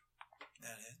damage.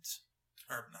 That hits.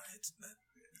 Or not hits. That,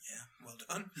 yeah, well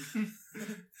done.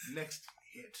 Next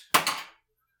hit.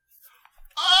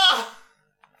 Ah!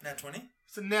 Nat 20.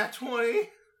 It's a nat 20.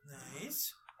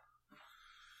 Nice.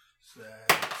 So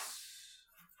that's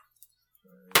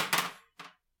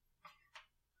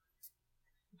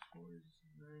 4 is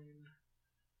 9.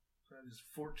 That is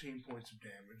 14 points of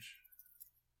damage.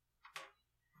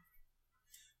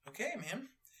 Okay, man.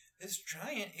 This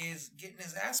giant is getting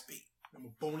his ass beat. I'm a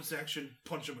bonus action,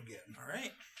 punch him again. All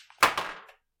right.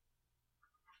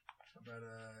 About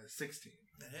 16.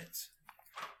 That hits.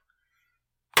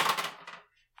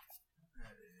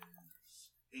 That is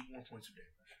 8 more points of damage.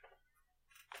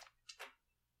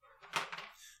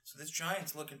 So this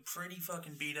giant's looking pretty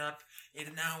fucking beat up. It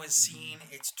now is seen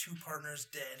its two partners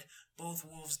dead. Both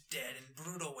wolves dead in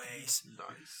brutal ways.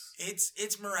 Nice.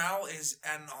 Its morale is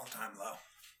at an all-time low.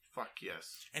 Fuck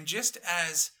yes. And just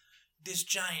as this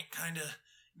giant kind of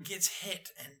gets hit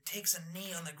and takes a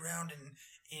knee on the ground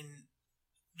in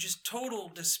just total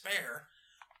despair,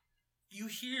 you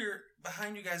hear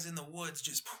behind you guys in the woods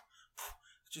just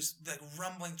like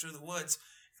rumbling through the woods.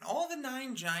 And all the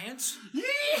 9 giants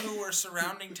who were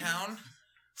surrounding town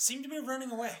seem to be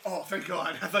running away. Oh, thank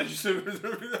God. I thought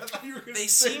you were They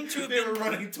seem to have they been were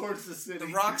running towards the city. The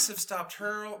rocks have stopped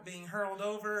being hurled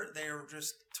over. They are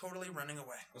just totally running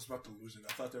away. I was about to lose it.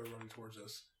 I thought they were running towards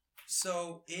us.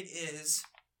 So it is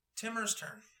Timur's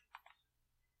turn.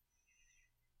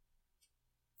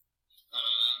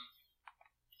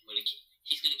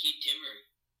 He's gonna keep Timur.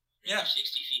 Yeah.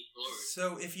 60 feet forward.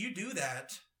 So if you do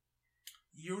that,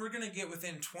 you're going to get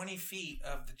within 20 feet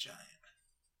of the giant.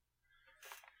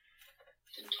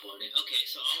 Then 20. Okay,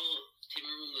 so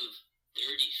Timur will move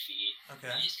 30 feet. Okay.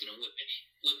 And he's gonna whip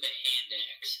a hand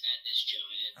axe at this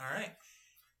giant. All right.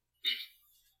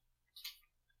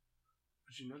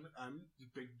 But you know that I'm the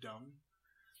big dumb.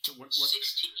 So what?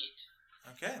 16.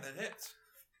 Okay, that hits.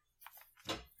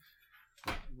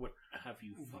 What have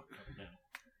you fucked up now?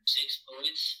 6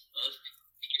 points of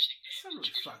piercing I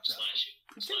damage. really fucked up.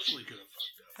 Potentially could have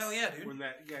fucked up. Hell yeah, dude. When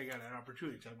that guy got an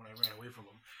opportunity attack when I ran away from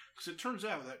him. Because it turns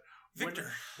out that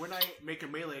Victor. when I make a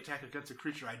melee attack against a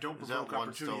creature, I don't Is that provoke one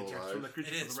opportunity still attacks from the alive?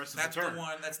 creature It for is. the rest That's of the turn. the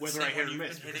one. That's the whether same I hit one or you've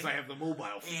miss, been because hitting. I have the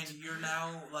mobile feat. And you're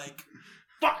now, like,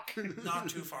 Fuck! not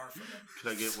too far from him.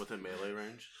 Could I get within melee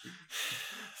range?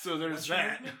 So there's What's your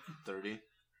that. movement? 30.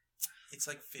 It's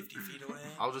like 50 feet away.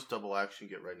 I'll just double action,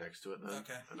 get right next to it then.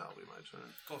 Okay. And that'll be my turn.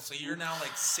 Cool. So you're now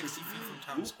like 60 feet from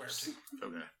town square, too.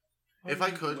 Okay. If I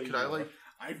could I like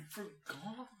I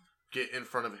forgot. get in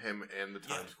front of him and the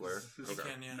Times Yeah. Square? You Okay.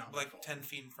 can, yeah. Not my Like fault. 10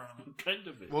 feet in front of him. Kind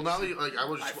of. Well, now that like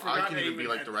I forgot can I even be even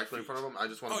like had directly in feet. front of him. I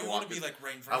just want Oh, to you block want to be his. like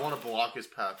right in I front of want him. to block his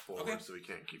path forward Okay. so he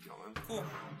can't keep going. Cool.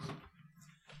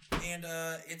 And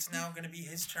it's now going to be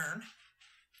his turn.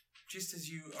 Just as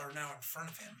you are now in front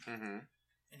of him. Mm-hmm.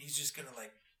 And he's just going to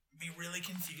like be really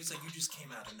confused. Like you just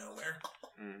came out of nowhere.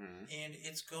 Mm-hmm. And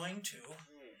it's going to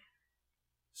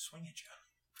swing at you.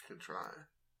 Can try.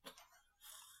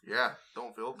 Yeah,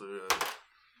 don't feel too.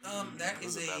 That It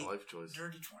was is a bad a life choice.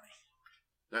 dirty 20.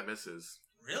 That misses.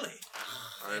 Really?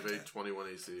 I have a 21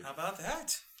 AC. How about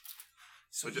that?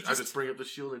 So I he just bring up the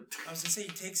shield and. I was gonna say he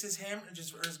takes his hammer and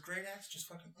or his great axe, just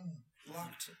fucking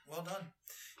blocked. Well done.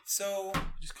 So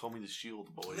Just call me the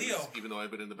shield, boys. Leo. Even though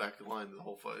I've been in the back of the line the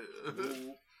whole fight.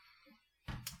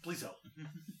 Please help.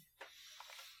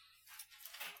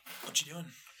 what you doing?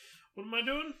 What am I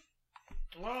doing?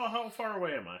 Well, how far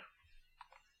away am I?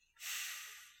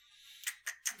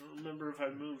 I don't remember if I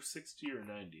moved 60 or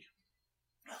 90.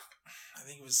 I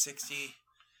think it was 60.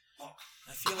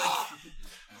 I feel like.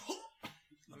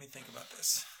 Let me think about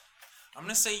this. I'm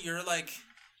gonna say you're like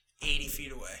 80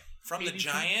 feet away from the 80 feet?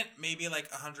 giant. Maybe like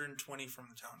 120 from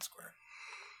the town square.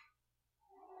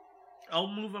 I'll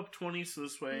move up 20 so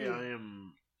this way I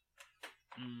am.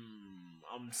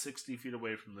 I'm 60 feet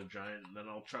away from the giant, and then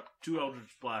I'll chuck 2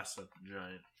 Eldritch Blasts at the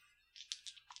giant.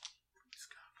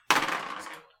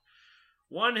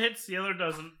 One hits, the other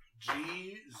doesn't.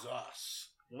 Jesus.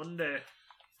 One day.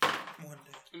 One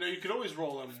day. You know, you could always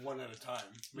roll them one at a time.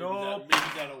 Maybe, Nope. maybe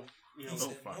that'll, you know, He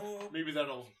said, fuck. "No." maybe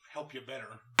that'll help you better.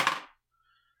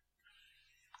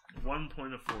 1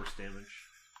 point of force damage.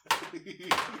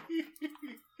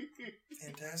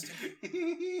 Fantastic.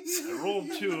 I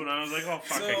rolled 2, and I was like, oh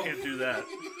fuck, I So- can't do that.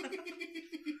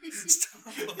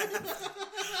 Stop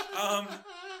laughing.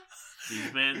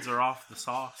 These mans are off the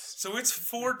sauce. So it's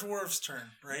 4 dwarves'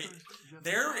 turn, right?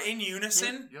 They're in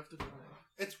unison. You have to try.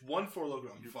 It's 1 for logo.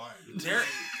 I'm fine.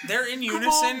 They're in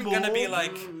unison, gonna be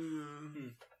like,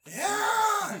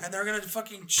 yeah, and they're gonna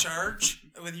fucking charge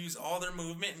with use all their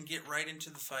movement and get right into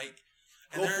the fight.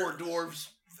 And Go they're- for it, dwarves.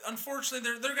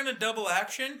 Unfortunately, they're gonna double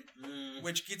action,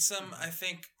 which gets them, I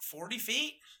think, 40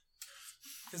 feet.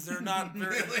 because they're not They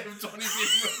very. only have 20 feet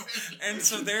of movement. And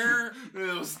so they're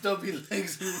Little stumpy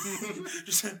legs.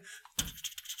 just.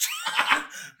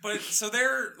 But so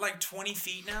they're like 20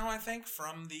 feet now, I think,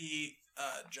 from the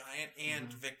giant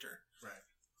and Victor. Right.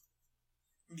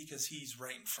 Because he's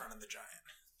right in front of the giant.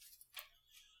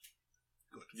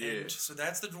 Good. Yeah. And so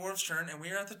that's the dwarf's turn, and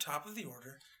we are at the top of the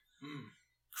order.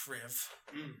 Kriv.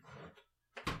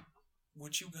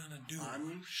 What you gonna do?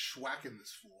 I'm schwacking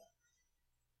this fool.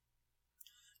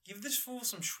 Give this fool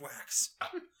some schwacks.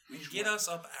 And get us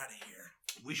up out of here.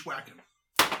 We schwack him.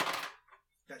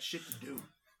 Got shit to do.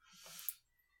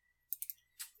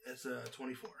 That's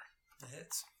 24. That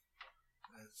hits.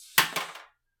 That's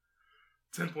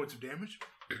 10 points of damage.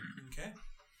 Okay.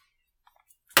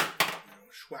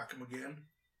 Schwack him again.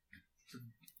 It's a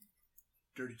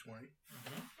dirty 20.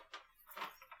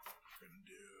 Gonna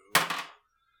do.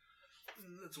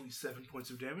 That's only 7 points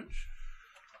of damage.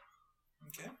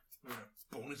 Okay. I'm gonna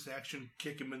bonus action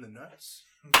kick him in the nuts.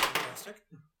 Fantastic.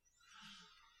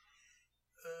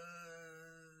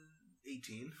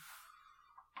 18.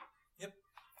 Yep.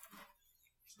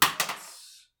 So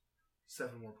that's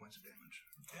 7 more points of damage.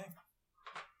 Okay.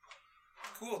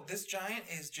 Cool. This giant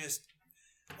is just...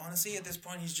 Honestly, at this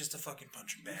point, he's just a fucking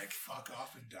punching bag. Fuck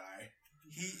off and die.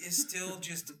 He is still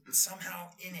just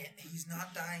somehow in it. He's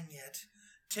not dying yet.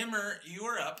 Timur, you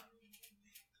are up.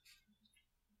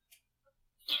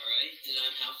 Alright, and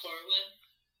I'm how far away?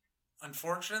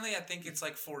 Unfortunately, I think it's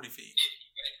like 40 feet.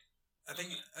 I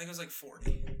think it was like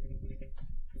 40. Alright,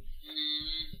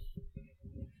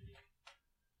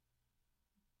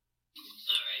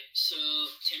 so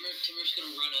Timur's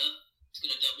gonna run up. He's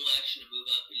gonna double action to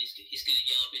move up, and he's gonna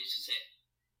yell up and he's gonna say,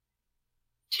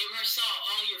 Timur saw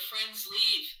all your friends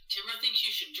leave. Timur thinks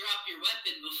you should drop your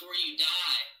weapon before you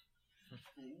die.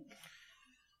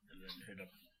 And then hit him.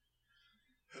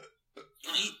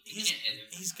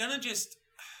 He's gonna just...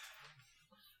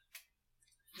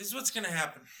 This is what's gonna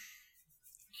happen.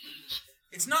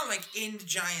 It's not like in the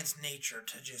giant's nature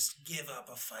to just give up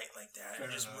a fight like that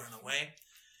and just run away.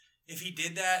 If he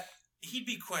did that, he'd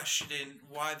be questioning,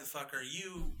 why the fuck are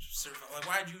you survive? Like,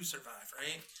 why'd you survive,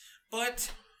 right?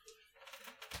 But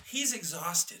he's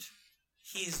exhausted.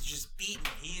 He is just beaten.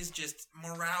 He is just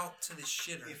morale to the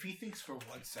shitter. If he thinks for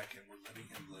 1 second we're letting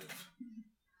him live.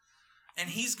 And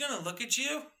he's gonna look at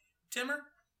you, Timur,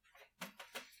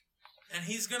 and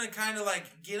he's gonna kind of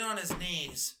like get on his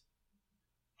knees,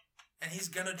 and he's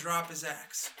gonna drop his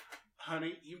axe.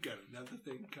 Honey, you've got another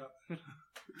thing coming.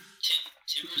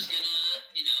 Timur's gonna,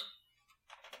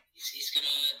 he's gonna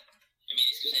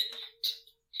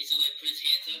like put his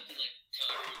hands up and like tell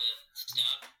everyone to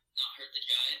stop, not hurt the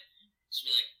giant. Just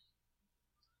be like,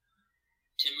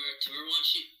 Timur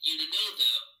wants you to know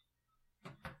though,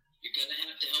 you're gonna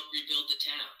have to help rebuild the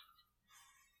town.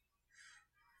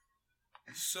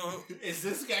 So Is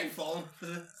this guy falling for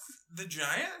this? the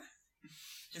giant?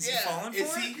 Is he falling for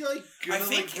Is it? he like gonna I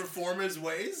think reform his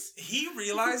ways? He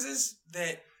realizes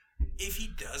that if he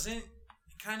doesn't,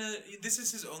 this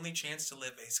is his only chance to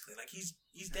live. Basically, like he's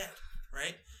dead,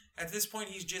 right? At this point,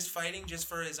 he's just fighting just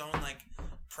for his own like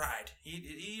pride.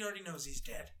 He already knows he's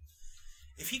dead.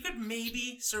 If he could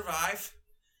maybe survive,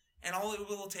 and all it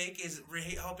will take is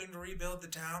help him to rebuild the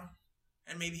town,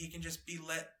 and maybe he can just be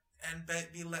let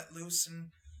loose,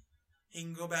 and he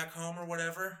can go back home or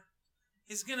whatever.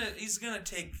 He's gonna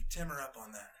take Timur up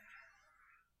on that.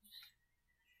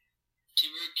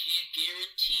 Timur can't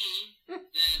guarantee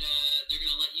that they're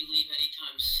gonna let you leave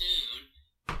anytime soon.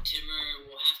 Timur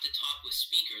will have to talk with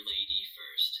Speaker Lady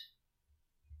first.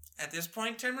 At this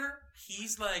point, Timur,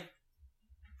 he's like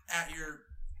at your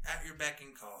beck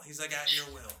and call. He's like at your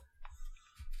will.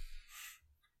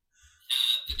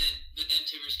 But then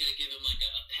Timur's gonna give him like a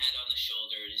pat on the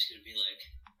shoulder, and he's gonna be like,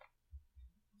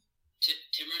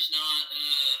 Timur's not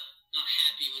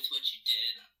happy with what you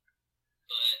did,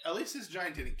 but At least this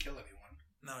giant didn't kill anyone.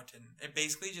 No, it didn't. It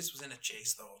basically just was in a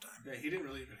chase the whole time. Yeah, he didn't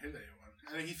really even hit anyone.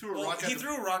 I mean, he threw a Well, rock. he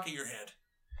threw a rock at your head.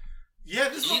 Yeah,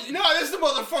 this is the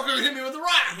motherfucker who hit me with a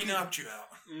rock. He knocked you out.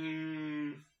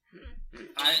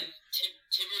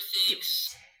 Timur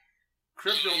thinks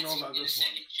Kriv don't know giants about get a this one.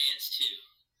 second chance too.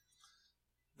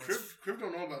 Kriv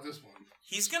don't know about this one.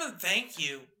 He's gonna thank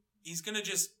you. He's gonna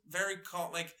just very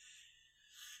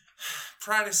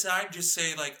pride aside, just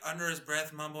say like under his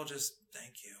breath, mumble, just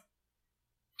thank you.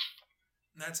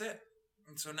 And that's it.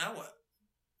 And so now what?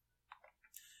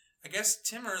 I guess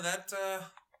Timur,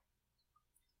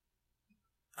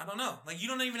 I don't know. Like you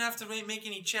don't even have to make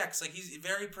any checks. Like he's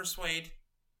very persuaded.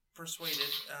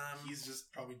 He's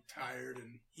just probably tired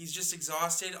and he's just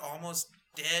exhausted, almost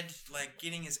dead, like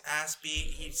getting his ass beat.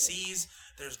 He sees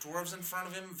there's dwarves in front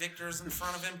of him, Victor's in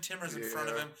front of him, Timmer's in front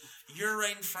of him. You're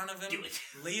right in front of him.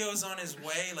 Leo's on his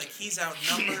way, like he's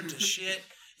outnumbered to shit.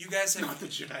 You guys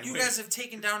have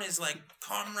taken down his like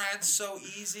comrades so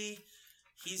easy.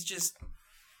 He's just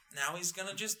now he's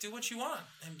gonna just do what you want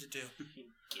him to do.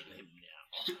 Kill him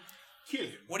now. Kill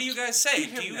him. What do you guys say?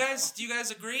 Do you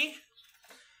guys agree?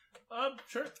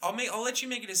 Sure. I'll let you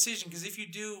make a decision because if you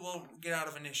do, we'll get out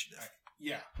of initiative.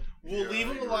 Yeah. We'll leave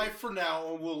him alive for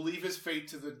now, and we'll leave his fate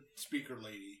to the speaker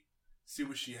lady. See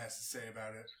what she has to say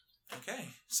about it. Okay,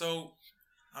 so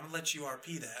I'm gonna let you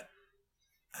RP that.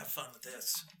 Have fun with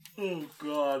this. Oh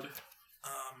God.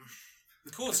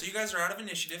 Cool. So you guys are out of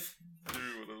initiative.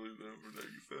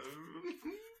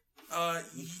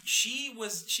 She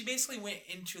basically went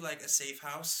into like a safe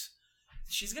house.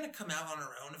 She's gonna come out on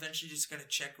her own eventually, just gonna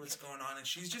check what's going on, and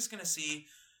she's just gonna see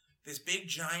this big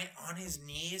giant on his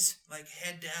knees, like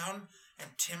head down, and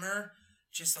Timur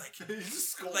just like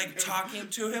talking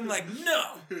to him like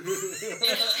no. Timur's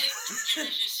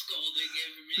just scolding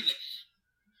everybody like,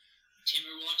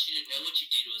 Timur wants you to know what you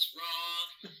did was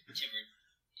wrong. Timur,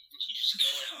 you just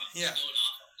going off. Yeah. Just going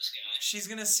off on this guy. She's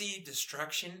gonna see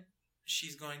destruction.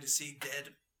 She's going to see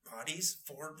dead bodies,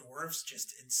 4 dwarves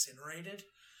just incinerated.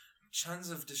 Tons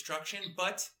of destruction,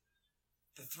 but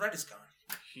the threat is gone.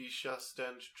 He shall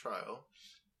stand trial.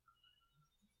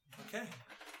 Okay.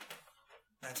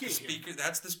 That's the speaker.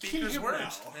 That's the speaker's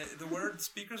word. The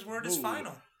speaker's word is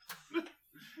final.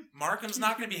 Markham's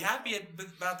not going to be happy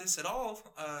about this at all.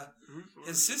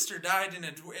 His sister died in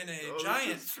a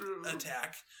giant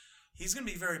attack. He's going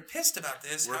to be very pissed about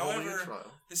this. However,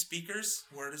 the speaker's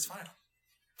word is final.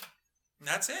 And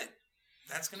that's it.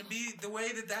 That's going to be the way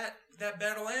that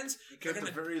battle ends. At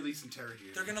the very least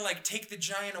interrogate. They're going to like take the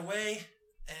giant away,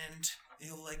 and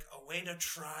he'll like await a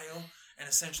trial, and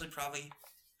essentially probably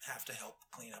have to help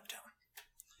clean up town.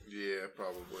 Yeah,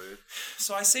 probably.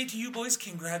 So I say to you boys,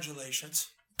 congratulations.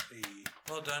 Hey,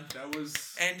 well done. That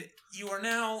was... And you are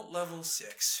now level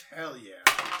 6. Hell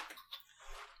yeah.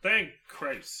 Thank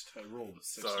Christ. I rolled a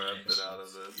 6. Sorry, I've been out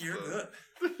of it. You're good.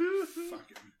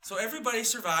 Fuck it. So everybody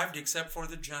survived except for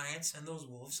the giants and those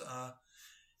wolves.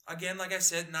 Again, like I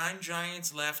said, 9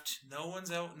 giants left. No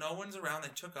one's out. No one's around. They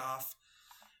took off.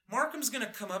 Markham's going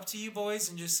to come up to you boys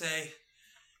and just say,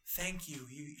 thank you.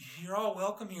 You're all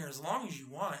welcome here as long as you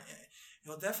want.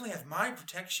 You'll definitely have my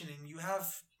protection, and you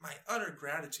have my utter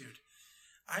gratitude.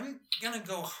 I'm going to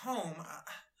go home,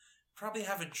 probably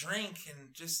have a drink,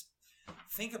 and just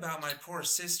think about my poor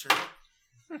sister.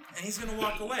 And he's going to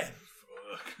walk away.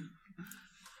 Fuck.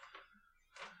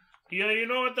 Yeah, you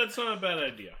know what? That's not a bad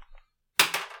idea.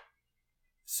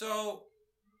 So,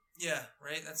 yeah,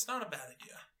 right? That's not a bad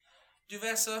idea.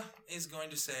 Duvessa is going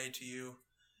to say to you,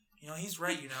 he's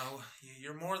right,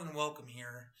 you're more than welcome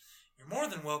here. You're more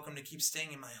than welcome to keep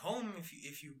staying in my home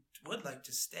if you would like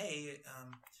to stay.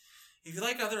 If you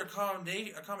like other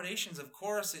accommodations, of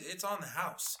course, it's on the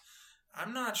house.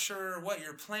 I'm not sure what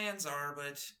your plans are,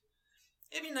 but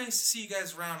it'd be nice to see you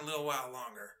guys around a little while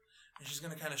longer. And she's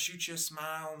going to kind of shoot you a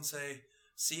smile and say,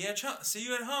 see you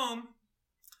at home.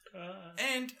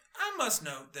 And I must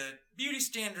note that beauty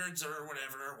standards or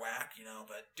whatever are whack,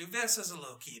 but Duvessa's a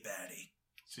low-key baddie.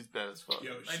 She's bad as fuck.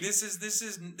 Yo, Like this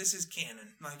is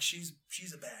canon. Like she's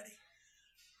a baddie.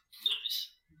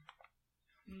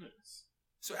 Nice.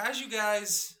 So as you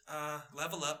guys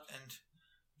level up and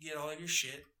get all your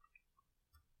shit,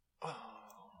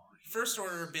 first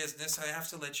order of business, I have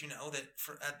to let you know that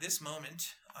at this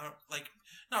moment,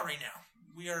 not right now,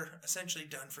 we are essentially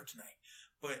done for tonight.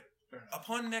 But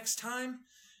upon next time,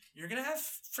 you're gonna have.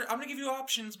 I'm gonna give you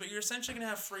options, but you're essentially gonna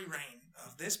have free reign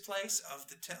of this place, of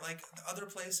the other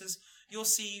places. You'll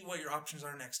see what your options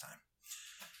are next time.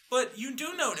 But you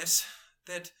do notice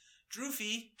that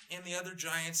Droofy and the other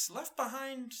giants left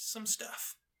behind some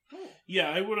stuff. Yeah,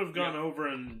 I would have gone over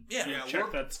and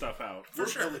checked that stuff out. For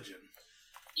sure. Diligent.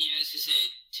 Yeah, I was gonna say,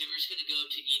 Timur's gonna go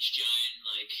to each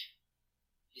giant,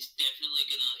 he's definitely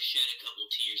gonna shed a couple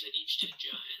tears at each dead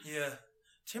giant. Yeah.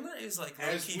 Timur is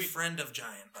low-key friend of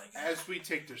giant. As we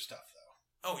take their stuff,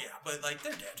 though. Oh yeah, but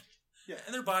they're dead. Yeah.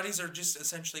 And their bodies are just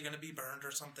essentially going to be burned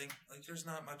or something. There's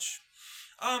not much.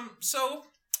 So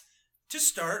to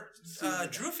start,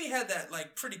 Droofy had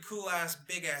that pretty cool ass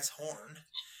big ass horn.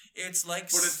 It's but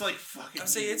it's fucking. I'd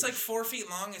say it's 4 feet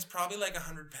long. It's probably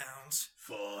 100 pounds.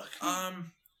 Fuck.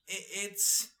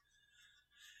 It's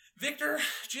Victor.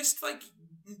 Just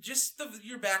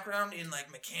your background in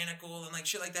mechanical and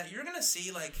shit like that. You're gonna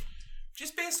see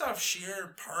just based off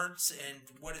sheer parts and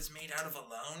what it's made out of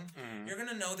alone, you're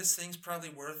gonna know this thing's probably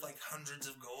worth hundreds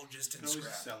of gold just in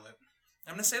scrap. Sell it.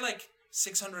 I'm gonna say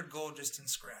 600 gold just in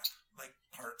scrap, like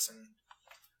parts and.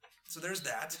 So there's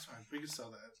that. That's fine. We can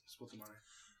sell that. Split the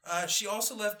money. She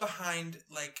also left behind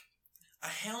like a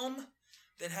helm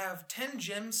that have 10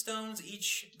 gemstones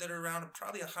each that are around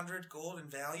probably 100 gold in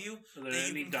value. Are there that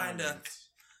you any can kind of. diamonds?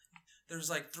 There's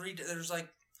like 3. There's like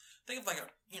think of like a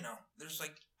there's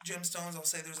like gemstones. I'll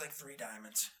say there's like 3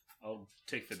 diamonds. I'll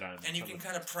take the diamonds. And you can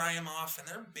kind of pry them off, and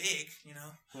they're big,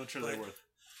 How much are they worth?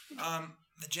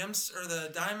 The gems or the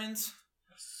diamonds.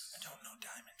 I don't know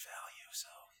diamond value, so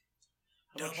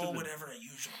How much double are whatever a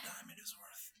usual diamond is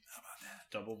worth. How about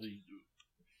that? Double the.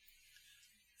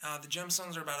 The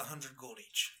gemstones are about 100 gold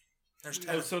each. There's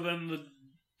 10. Oh, of so then the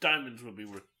diamonds would be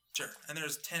worth. Sure, and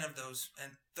there's 10 of those,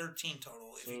 and 13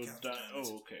 total if you count the diamonds.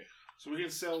 Oh, okay. So we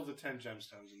can sell the 10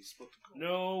 gemstones and split the gold.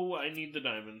 No, I need the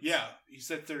diamonds. Yeah, he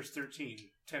said there's 13.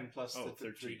 10 plus the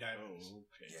 13. 3 diamonds. Oh,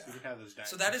 okay. Yeah. So we can have those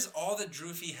diamonds. So that is all that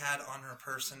Droofy had on her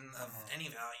person of any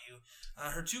value.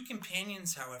 Her 2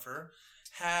 companions, however,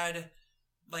 had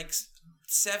like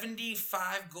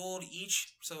 75 gold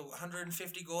each, so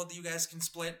 150 gold that you guys can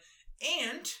split,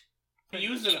 and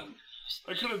Using them.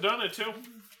 I could have done it too.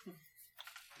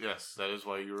 Yes, that is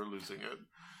why you were losing it.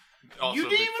 Also, You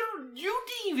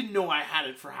didn't even know I had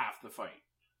it for half the fight.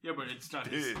 Yeah, but it's not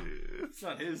his. It's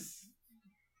not his.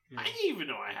 I didn't even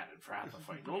know I had it for half the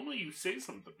fight. Normally you say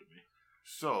something to me.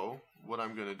 So, what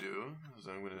I'm gonna do is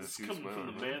I'm gonna It's use coming my from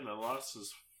the armor. man that lost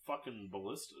his fucking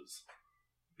ballistas.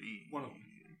 One of them.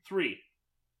 3.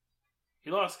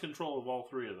 He lost control of all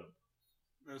 3 of them.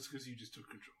 That's because you just took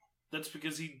control. That's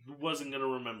because he wasn't going to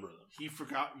remember them. He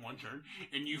forgot one turn,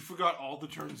 and you forgot all the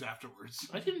turns afterwards.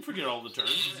 I didn't forget all the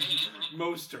turns.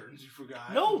 Most turns you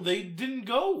forgot. No, they didn't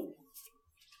go.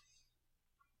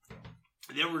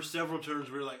 There were several turns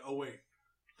where you're like, oh wait,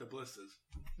 the ballistas.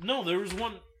 No, there was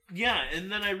one. Yeah, and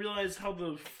then I realized how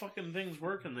the fucking things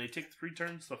work, and they take 3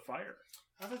 turns to fire.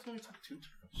 I thought they only took 2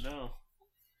 turns. No.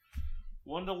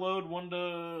 1 to load, 1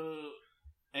 to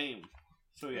aim.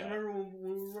 So I yeah. remember when we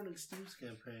were running Steve's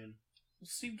campaign.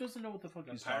 Steve doesn't know what the fuck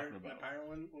The he's pirate, talking about. the pirate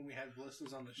one, when we had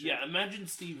ballistas on the ship. Yeah, imagine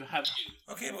Steve have.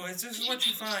 okay, boys, this is what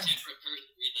you find. Separate person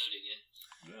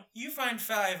reloading it. You find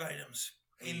 5 items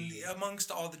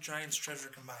amongst all the giant's treasure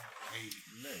combined. Hey.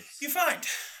 Nice. You find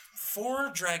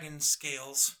 4 dragon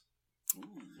scales,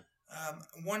 Ooh.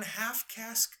 1 half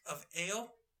cask of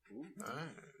ale, Nice.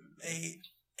 a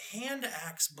hand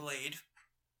axe blade,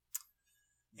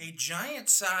 a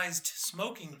giant-sized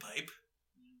smoking pipe,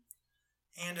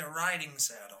 and a riding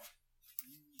saddle.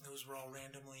 Those were all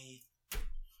randomly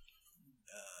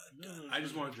done. I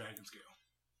just want a dragon scale.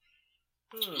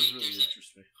 That was really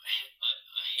interesting. A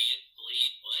hand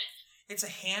blade, what? It's a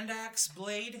hand axe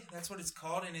blade. That's what it's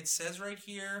called, and it says right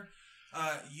here,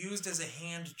 used as a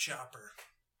hand chopper.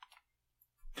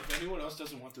 If anyone else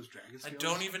doesn't want those dragon I scales,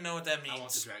 don't even know what that means. I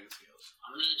want the dragon scales.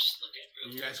 I'm gonna just look at it And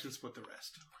real you quick. guys can split the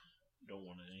rest, Don't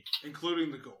want any.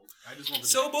 including the gold. I just want the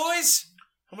So, dragon. boys,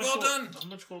 How much well gold, done. How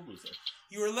much gold was there?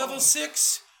 You are level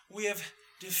 6. We have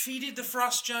defeated the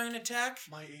frost giant attack.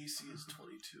 My AC is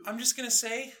 22. I'm just gonna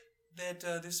say that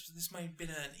this might have been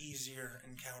an easier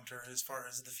encounter as far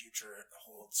as the future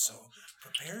holds. So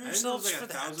prepare I think it yourselves was for like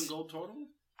that. 1,000 gold total.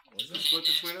 Was it? Split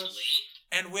between us.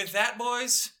 And with that,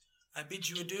 boys, I bid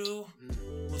you adieu.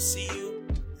 We'll see you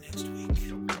next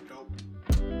week.